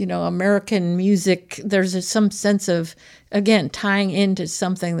Americana, American music. There's some sense of, again, tying into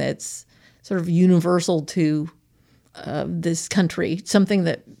something that's sort of universal to this country, something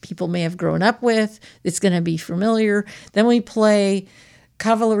that people may have grown up with. It's going to be familiar. Then we play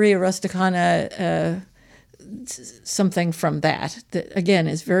Cavalleria Rusticana, something from that again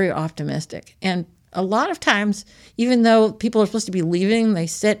is very optimistic. And a lot of times, even though people are supposed to be leaving, they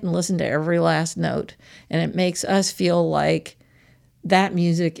sit and listen to every last note. And it makes us feel like that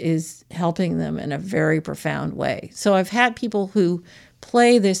music is helping them in a very profound way. So I've had people who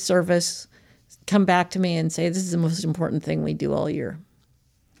play this service come back to me and say, this is the most important thing we do all year.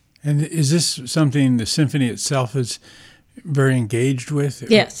 And is this something the symphony itself is very engaged with?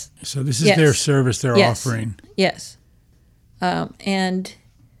 Yes. So this is their service they're offering. Yes. And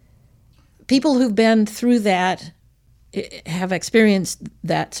people who've been through that have experienced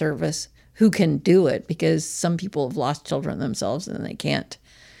that service who can do it, because some people have lost children themselves and they can't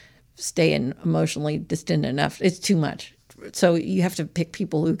stay emotionally distant enough. It's too much. So you have to pick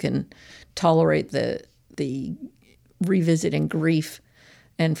people who can tolerate the revisiting grief.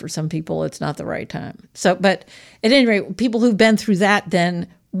 And for some people, it's not the right time. So, but at any rate, people who've been through that then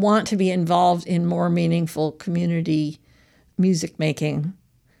want to be involved in more meaningful community music making,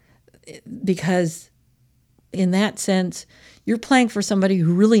 because in that sense, you're playing for somebody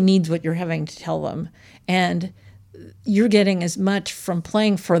who really needs what you're having to tell them. And you're getting as much from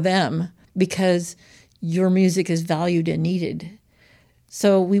playing for them because your music is valued and needed.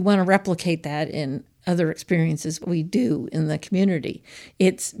 So we want to replicate that in other experiences we do in the community.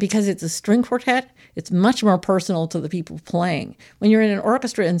 It's because it's a string quartet, it's much more personal to the people playing. When you're in an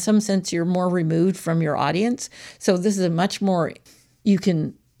orchestra, in some sense, you're more removed from your audience. So this is a much more, you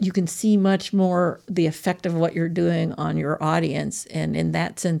can see much more the effect of what you're doing on your audience. And in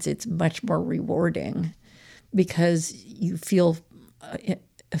that sense, it's much more rewarding because you feel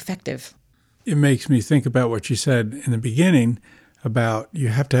effective. It makes me think about what you said in the beginning about you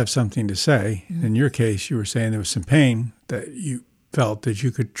have to have something to say. Mm-hmm. In your case, you were saying there was some pain that you felt that you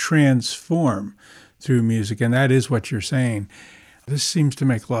could transform through music, and that is what you're saying. This seems to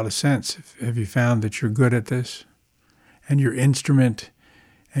make a lot of sense. Have you found that you're good at this? And your instrument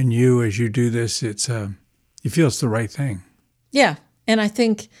and you, as you do this, you feel it's the right thing. Yeah, and I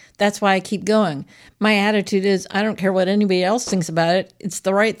think that's why I keep going. My attitude is I don't care what anybody else thinks about it. It's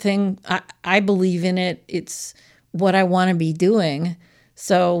the right thing. I believe in it. It's what I want to be doing.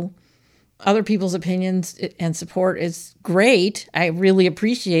 So other people's opinions and support is great. I really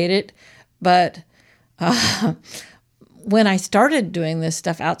appreciate it. But when I started doing this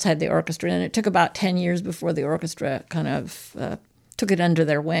stuff outside the orchestra, and it took about 10 years before the orchestra kind of took it under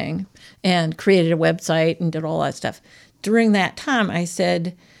their wing and created a website and did all that stuff. During that time, I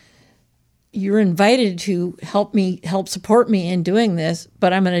said, you're invited to help support me in doing this,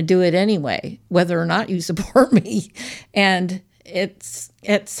 but I'm going to do it anyway, whether or not you support me. And it's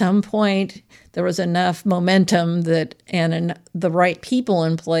at some point there was enough momentum and the right people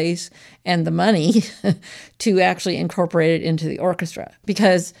in place and the money to actually incorporate it into the orchestra.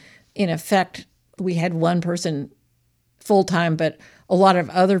 Because in effect, we had one person full-time, but a lot of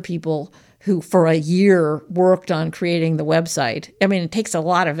other people who for a year worked on creating the website. I mean, it takes a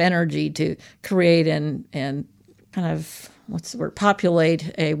lot of energy to create and kind of, populate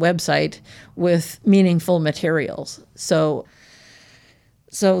a website with meaningful materials. So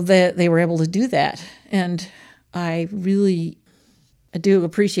they were able to do that. And I do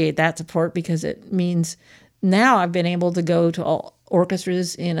appreciate that support, because it means now I've been able to go to all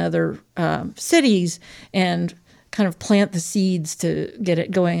orchestras in other cities and kind of plant the seeds to get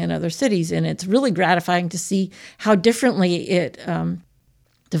it going in other cities. And it's really gratifying to see how differently it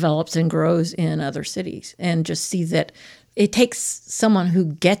develops and grows in other cities, and just see that it takes someone who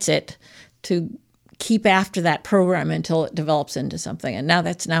gets it to keep after that program until it develops into something. And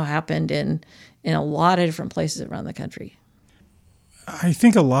that's now happened in a lot of different places around the country. I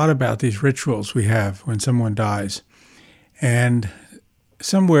think a lot about these rituals we have when someone dies. And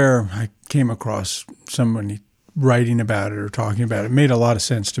somewhere I came across somebody writing about it or talking about it. It made a lot of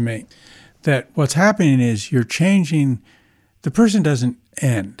sense to me that what's happening is you're changing, the person doesn't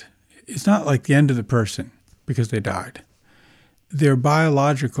end. it's not like the end of the person because they died. Their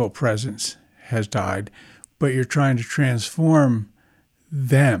biological presence has died, but you're trying to transform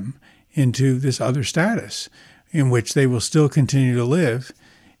them into this other status in which they will still continue to live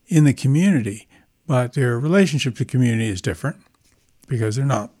in the community, but their relationship to community is different because they're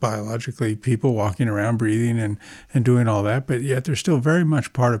not biologically people walking around breathing and doing all that, but yet they're still very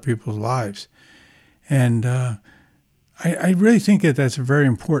much part of people's lives. And I really think that that's a very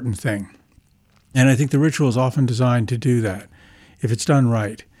important thing. And I think the ritual is often designed to do that, if it's done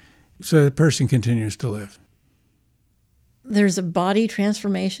right, so the person continues to live. There's a body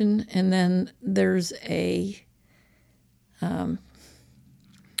transformation, and then there's a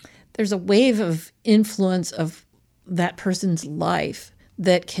wave of influence of that person's life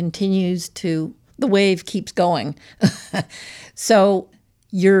that continues to, the wave keeps going. So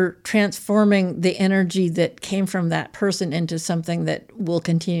you're transforming the energy that came from that person into something that will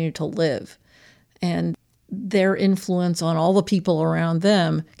continue to live. And their influence on all the people around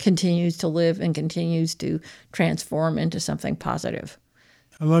them continues to live and continues to transform into something positive.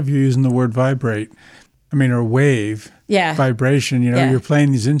 I love you using the word vibrate. I mean, or wave, vibration. You're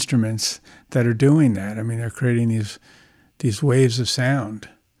playing these instruments that are doing that. I mean, they're creating these waves of sound.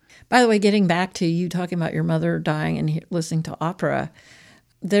 By the way, getting back to you talking about your mother dying and listening to opera,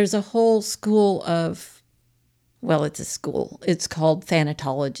 there's a whole school of, well, it's a school. It's called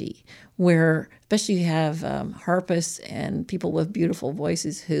thanatology, where especially you have harpists and people with beautiful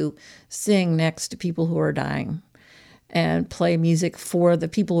voices who sing next to people who are dying and play music for the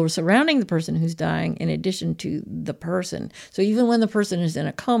people who are surrounding the person who's dying in addition to the person. So even when the person is in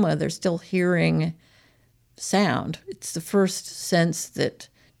a coma, they're still hearing sound. It's the first sense that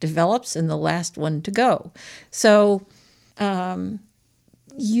develops and the last one to go. So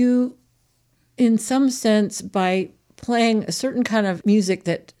you, in some sense, by playing a certain kind of music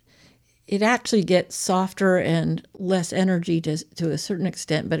that it actually gets softer and less energy to a certain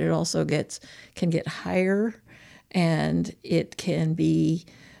extent, but it also can get higher, and it can be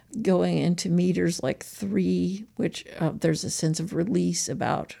going into meters like 3, which there's a sense of release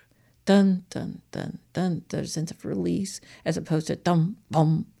about dun, dun, dun, dun. There's a sense of release as opposed to dum,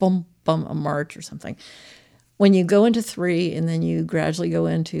 bum, bum, bum, a march or something. When you go into 3 and then you gradually go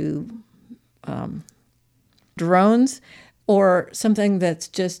into drones or something that's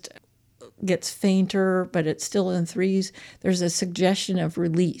just gets fainter, but it's still in 3s, there's a suggestion of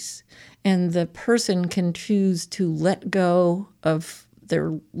release. And the person can choose to let go of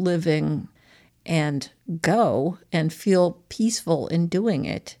their living and go and feel peaceful in doing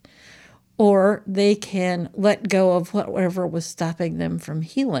it. Or they can let go of whatever was stopping them from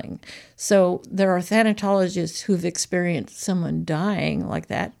healing. So there are thanatologists who've experienced someone dying like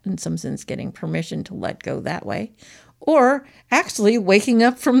that, in some sense getting permission to let go that way, or actually waking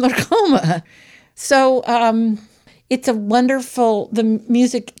up from the coma. So it's the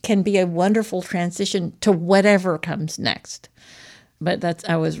music can be a wonderful transition to whatever comes next. But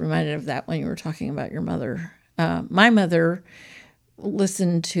I was reminded of that when you were talking about your mother. My mother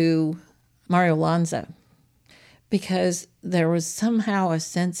listened to Mario Lanza because there was somehow a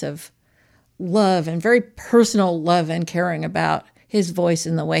sense of love and very personal love and caring about his voice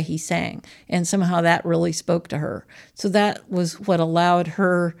and the way he sang. And somehow that really spoke to her. So that was what allowed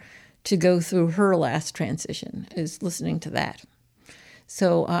her to go through her last transition, is listening to that.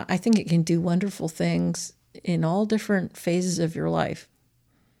 So I think it can do wonderful things in all different phases of your life.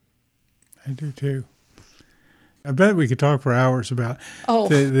 I do too. I bet we could talk for hours about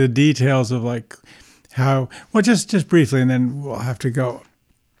the details of like how, well, just briefly, and then we'll have to go.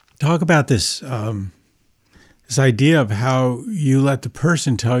 Talk about this this idea of how you let the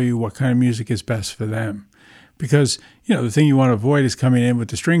person tell you what kind of music is best for them. Because, the thing you want to avoid is coming in with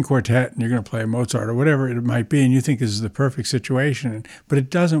the string quartet and you're going to play Mozart or whatever it might be, and you think this is the perfect situation, but it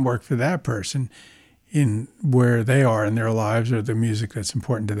doesn't work for that person in where they are in their lives or the music that's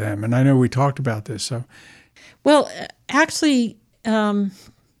important to them. And I know we talked about this, so. Well, actually,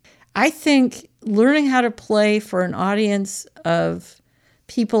 I think learning how to play for an audience of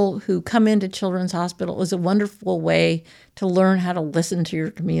people who come into Children's Hospital is a wonderful way to learn how to listen to your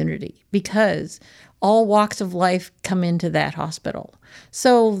community, because all walks of life come into that hospital.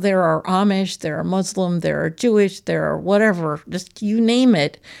 So there are Amish, there are Muslim, there are Jewish, there are whatever, just you name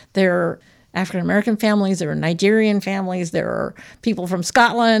it. There are African-American families, there are Nigerian families, there are people from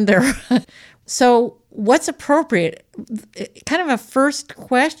Scotland. So what's appropriate? Kind of a first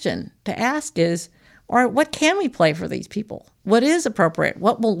question to ask is, all right, what can we play for these people? What is appropriate?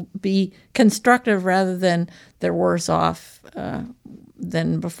 What will be constructive rather than they're worse off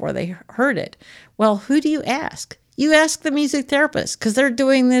than before they heard it? Well, who do you ask? You ask the music therapist because they're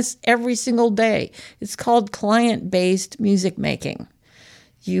doing this every single day. It's called client-based music making.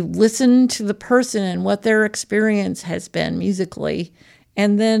 You listen to the person and what their experience has been musically,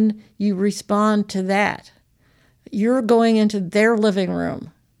 and then you respond to that. You're going into their living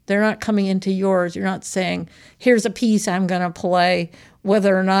room. They're not coming into yours. You're not saying, here's a piece I'm going to play,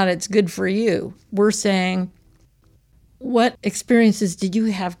 whether or not it's good for you. We're saying, what experiences did you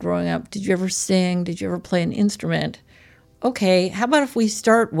have growing up? Did you ever sing? Did you ever play an instrument? Okay, how about if we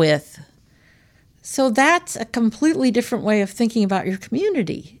start with... So that's a completely different way of thinking about your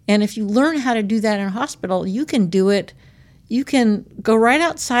community. And if you learn how to do that in a hospital, you can do it. You can go right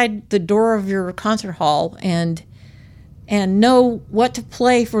outside the door of your concert hall and know what to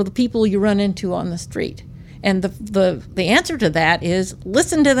play for the people you run into on the street. And the answer to that is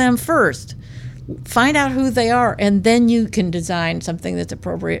listen to them first. Find out who they are, and then you can design something that's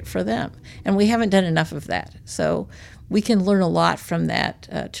appropriate for them. And we haven't done enough of that. So we can learn a lot from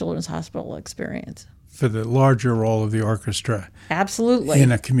that children's hospital experience. For the larger role of the orchestra. Absolutely.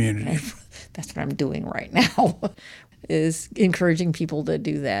 In a community. That's what I'm doing right now, is encouraging people to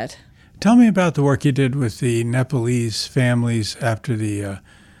do that. Tell me about the work you did with the Nepalese families after the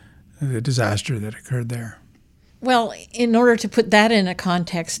disaster that occurred there. Well, in order to put that in a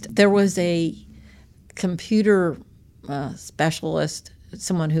context, there was a computer specialist,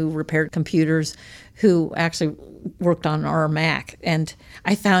 someone who repaired computers, who actually worked on our Mac. And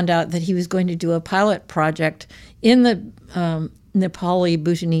I found out that he was going to do a pilot project in the Nepali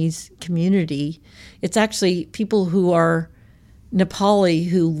Bhutanese community. It's actually people who are Nepali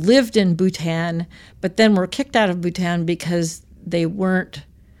who lived in Bhutan, but then were kicked out of Bhutan because they weren't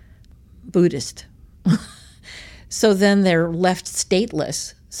Buddhist. So then they're left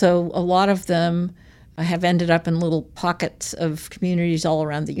stateless. So a lot of them have ended up in little pockets of communities all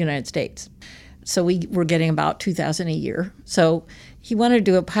around the United States. So we were getting about 2,000 a year. So he wanted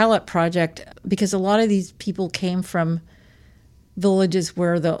to do a pilot project because a lot of these people came from villages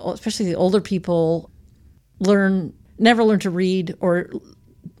where especially the older people never learned to read, or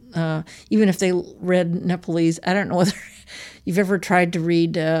even if they read Nepalese. I don't know whether you've ever tried to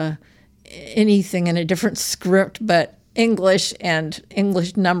read anything in a different script, but English and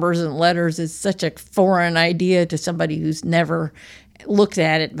English numbers and letters is such a foreign idea to somebody who's never looked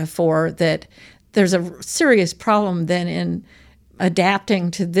at it before, that there's a serious problem then in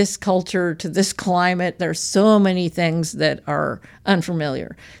adapting to this culture, to this climate. There's so many things that are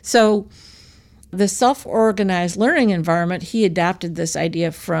unfamiliar. So the self-organized learning environment, he adapted this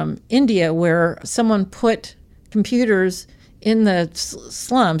idea from India, where someone put computers in the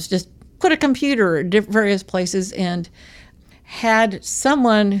slums, just put a computer at various places, and had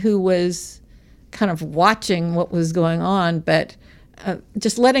someone who was kind of watching what was going on, but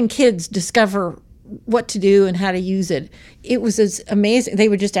just letting kids discover what to do and how to use it. It was as amazing. They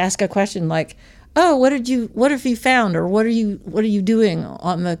would just ask a question like, "Oh, what have you found?" or what are you doing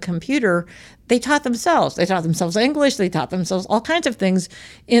on the computer? They taught themselves. They taught themselves English. They taught themselves all kinds of things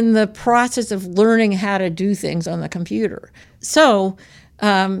in the process of learning how to do things on the computer. So,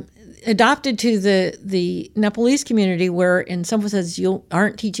 adopted to the Nepalese community, where in some ways you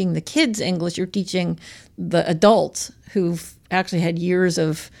aren't teaching the kids English, you're teaching the adults who've actually had years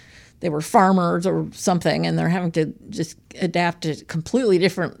of, they were farmers or something, and they're having to just adapt to a completely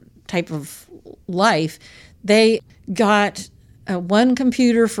different type of life. They got one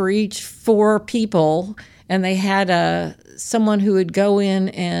computer for each 4 people, and they had someone who would go in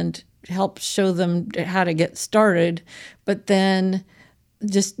and help show them how to get started, but then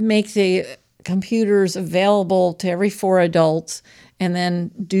just make the computers available to every 4 adults, and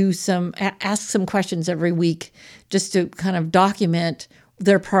then ask some questions every week just to kind of document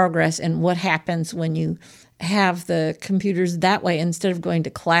their progress and what happens when you have the computers that way instead of going to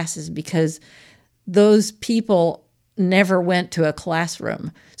classes, because those people never went to a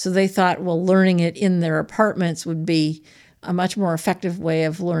classroom. So they thought, well, learning it in their apartments would be a much more effective way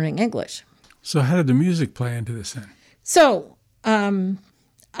of learning English. So how did the music play into this then? So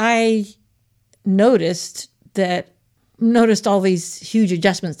I noticed all these huge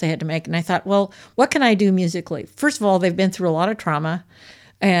adjustments they had to make. And I thought, well, what can I do musically? First of all, they've been through a lot of trauma,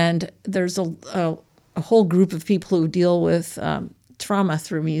 and there's a whole group of people who deal with trauma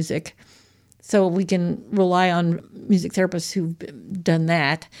through music. So we can rely on music therapists who've done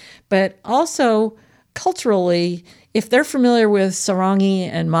that. But also culturally, if they're familiar with sarangi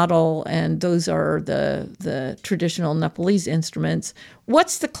and madol, and those are the traditional Nepalese instruments,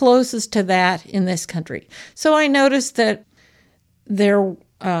 what's the closest to that in this country? So I noticed that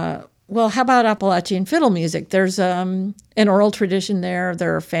how about Appalachian fiddle music? There's an oral tradition there.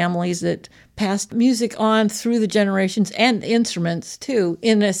 There are families that passed music on through the generations and instruments too,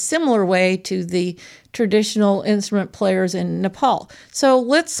 in a similar way to the traditional instrument players in Nepal. So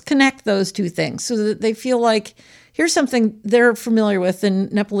let's connect those two things so that they feel like here's something they're familiar with in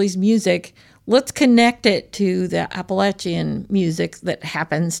Nepalese music. Let's connect it to the Appalachian music that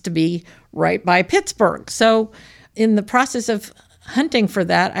happens to be right by Pittsburgh. So in the process of hunting for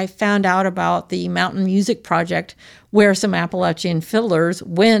that, I found out about the Mountain Music Project, where some Appalachian fiddlers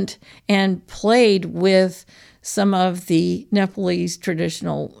went and played with some of the Nepalese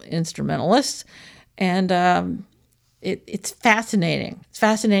traditional instrumentalists. And it's fascinating. It's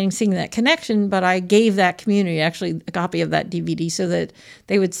fascinating seeing that connection, but I gave that community actually a copy of that DVD so that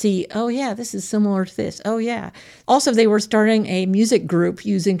they would see, oh yeah, this is similar to this. Oh yeah. Also, they were starting a music group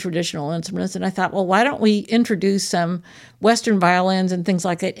using traditional instruments, and I thought, well, why don't we introduce some Western violins and things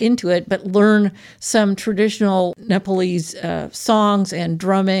like that into it, but learn some traditional Nepalese songs and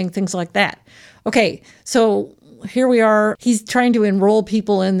drumming, things like that. Okay, so here we are. He's trying to enroll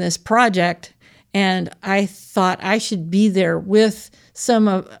people in this project, and I thought I should be there with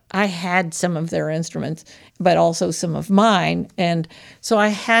I had some of their instruments, but also some of mine. And so I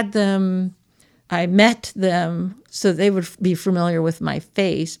met them so they would be familiar with my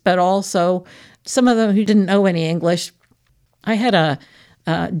face, but also some of them who didn't know any English. I had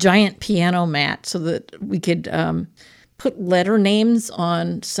a giant piano mat so that we could put letter names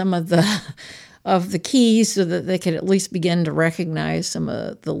on some of the keys so that they could at least begin to recognize some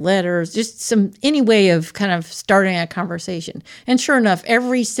of the letters, just any way of kind of starting a conversation. And sure enough,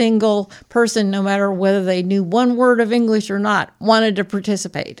 every single person, no matter whether they knew one word of English or not, wanted to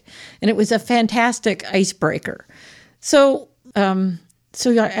participate. And it was a fantastic icebreaker. So I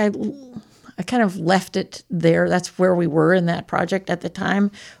kind of left it there. That's where we were in that project at the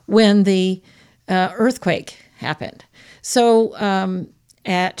time when the earthquake happened. So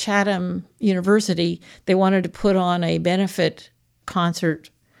at Chatham University, they wanted to put on a benefit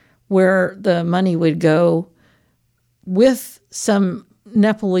concert where the money would go with some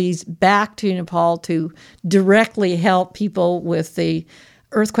Nepalese back to Nepal to directly help people with the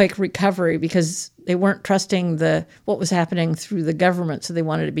earthquake recovery, because they weren't trusting what was happening through the government, so they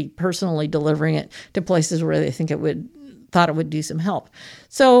wanted to be personally delivering it to places where they thought it would do some help.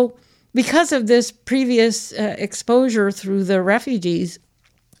 So because of this previous exposure through the refugees,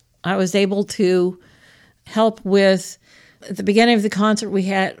 I was able to help with, at the beginning of the concert, we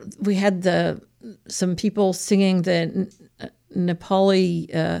had some people singing the Nepali,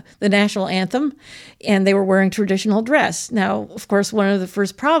 the national anthem, and they were wearing traditional dress. Now, of course, one of the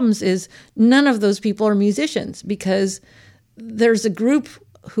first problems is none of those people are musicians, because there's a group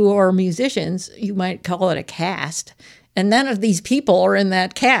who are musicians, you might call it a caste, and none of these people are in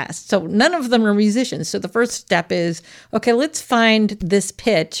that cast. So none of them are musicians. So the first step is, okay, let's find this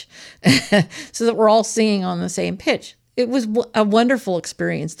pitch so that we're all singing on the same pitch. It was a wonderful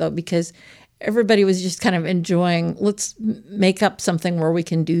experience, though, because everybody was just kind of enjoying, let's make up something where we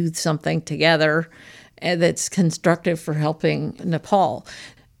can do something together that's constructive for helping Nepal.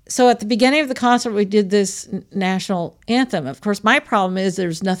 So at the beginning of the concert, we did this national anthem. Of course, my problem is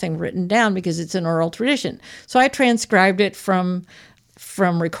there's nothing written down because it's an oral tradition. So I transcribed it from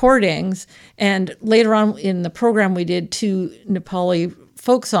recordings, and later on in the program, we did 2 Nepali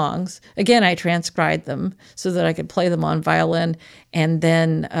folk songs. Again, I transcribed them so that I could play them on violin. And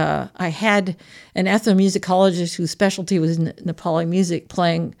then I had an ethnomusicologist whose specialty was Nepali music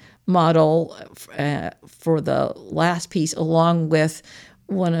playing model for the last piece, along with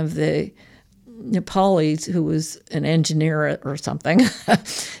one of the Nepalis who was an engineer or something.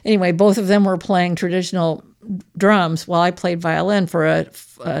 Anyway, both of them were playing traditional drums while I played violin for a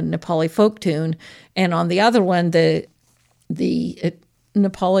Nepali folk tune. And on the other one, the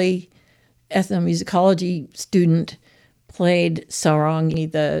Nepali ethnomusicology student played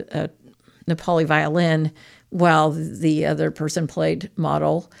sarangi, the Nepali violin, while the other person played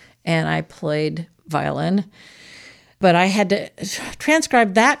model, and I played violin. But I had to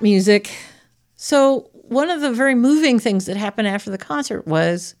transcribe that music. So one of the very moving things that happened after the concert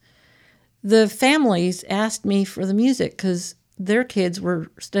was the families asked me for the music because their kids were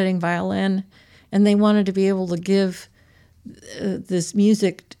studying violin, and they wanted to be able to give this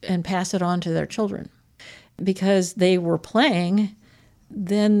music and pass it on to their children. Because they were playing,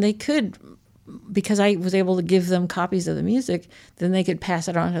 then they could, because I was able to give them copies of the music, then they could pass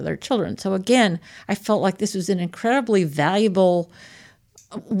it on to their children. So again, I felt like this was an incredibly valuable,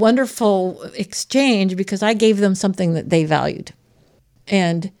 wonderful exchange because I gave them something that they valued.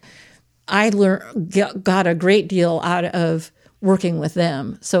 And I got a great deal out of working with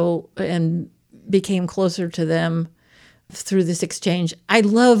them. So, and became closer to them through this exchange. I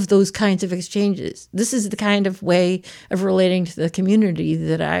love those kinds of exchanges. This is the kind of way of relating to the community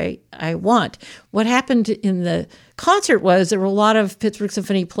that I want. What happened in the concert was there were a lot of Pittsburgh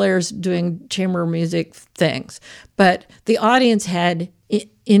Symphony players doing chamber music things, but the audience had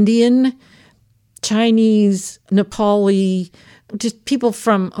Indian, Chinese, Nepali, just people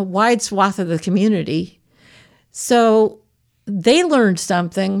from a wide swath of the community. So they learned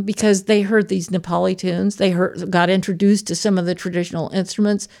something because they heard these Nepali tunes. They got introduced to some of the traditional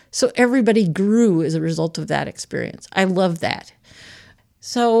instruments. So everybody grew as a result of that experience. I love that.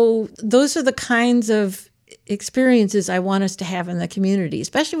 So those are the kinds of experiences I want us to have in the community,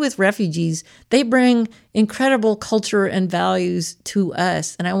 especially with refugees. They bring incredible culture and values to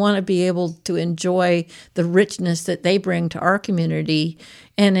us, and I want to be able to enjoy the richness that they bring to our community,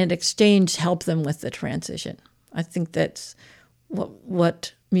 and in exchange help them with the transition. I think that's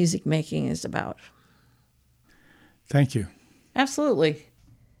what music making is about. Thank you. Absolutely.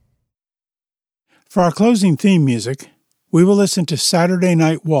 For our closing theme music, we will listen to Saturday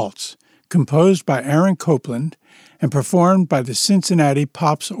Night Waltz, composed by Aaron Copland and performed by the Cincinnati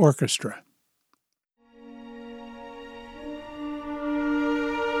Pops Orchestra.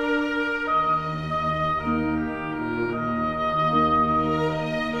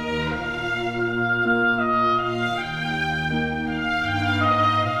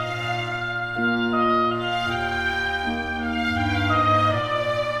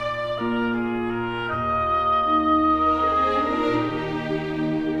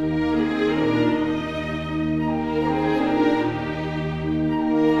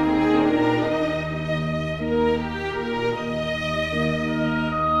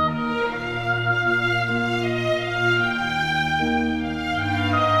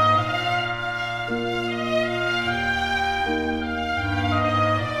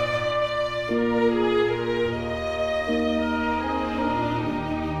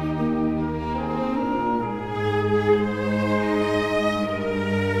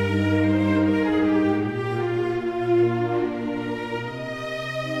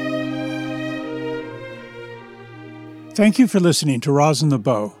 Thank you for listening to Rosin the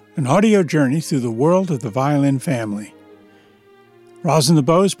Bow, an audio journey through the world of the violin family. Rosin the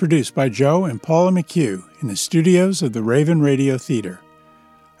Bow is produced by Joe and Paula McHugh in the studios of the Raven Radio Theater.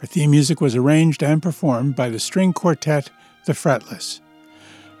 Our theme music was arranged and performed by the string quartet The Fretless.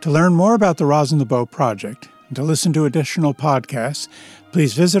 To learn more about the Rosin the Bow project and to listen to additional podcasts,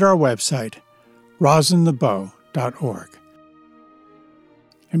 please visit our website, rosinthebow.org.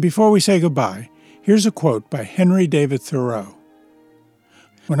 And before we say goodbye, here's a quote by Henry David Thoreau.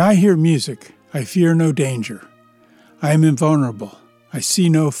 "When I hear music, I fear no danger. I am invulnerable. I see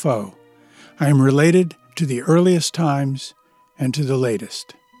no foe. I am related to the earliest times and to the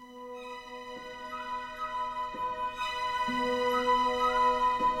latest."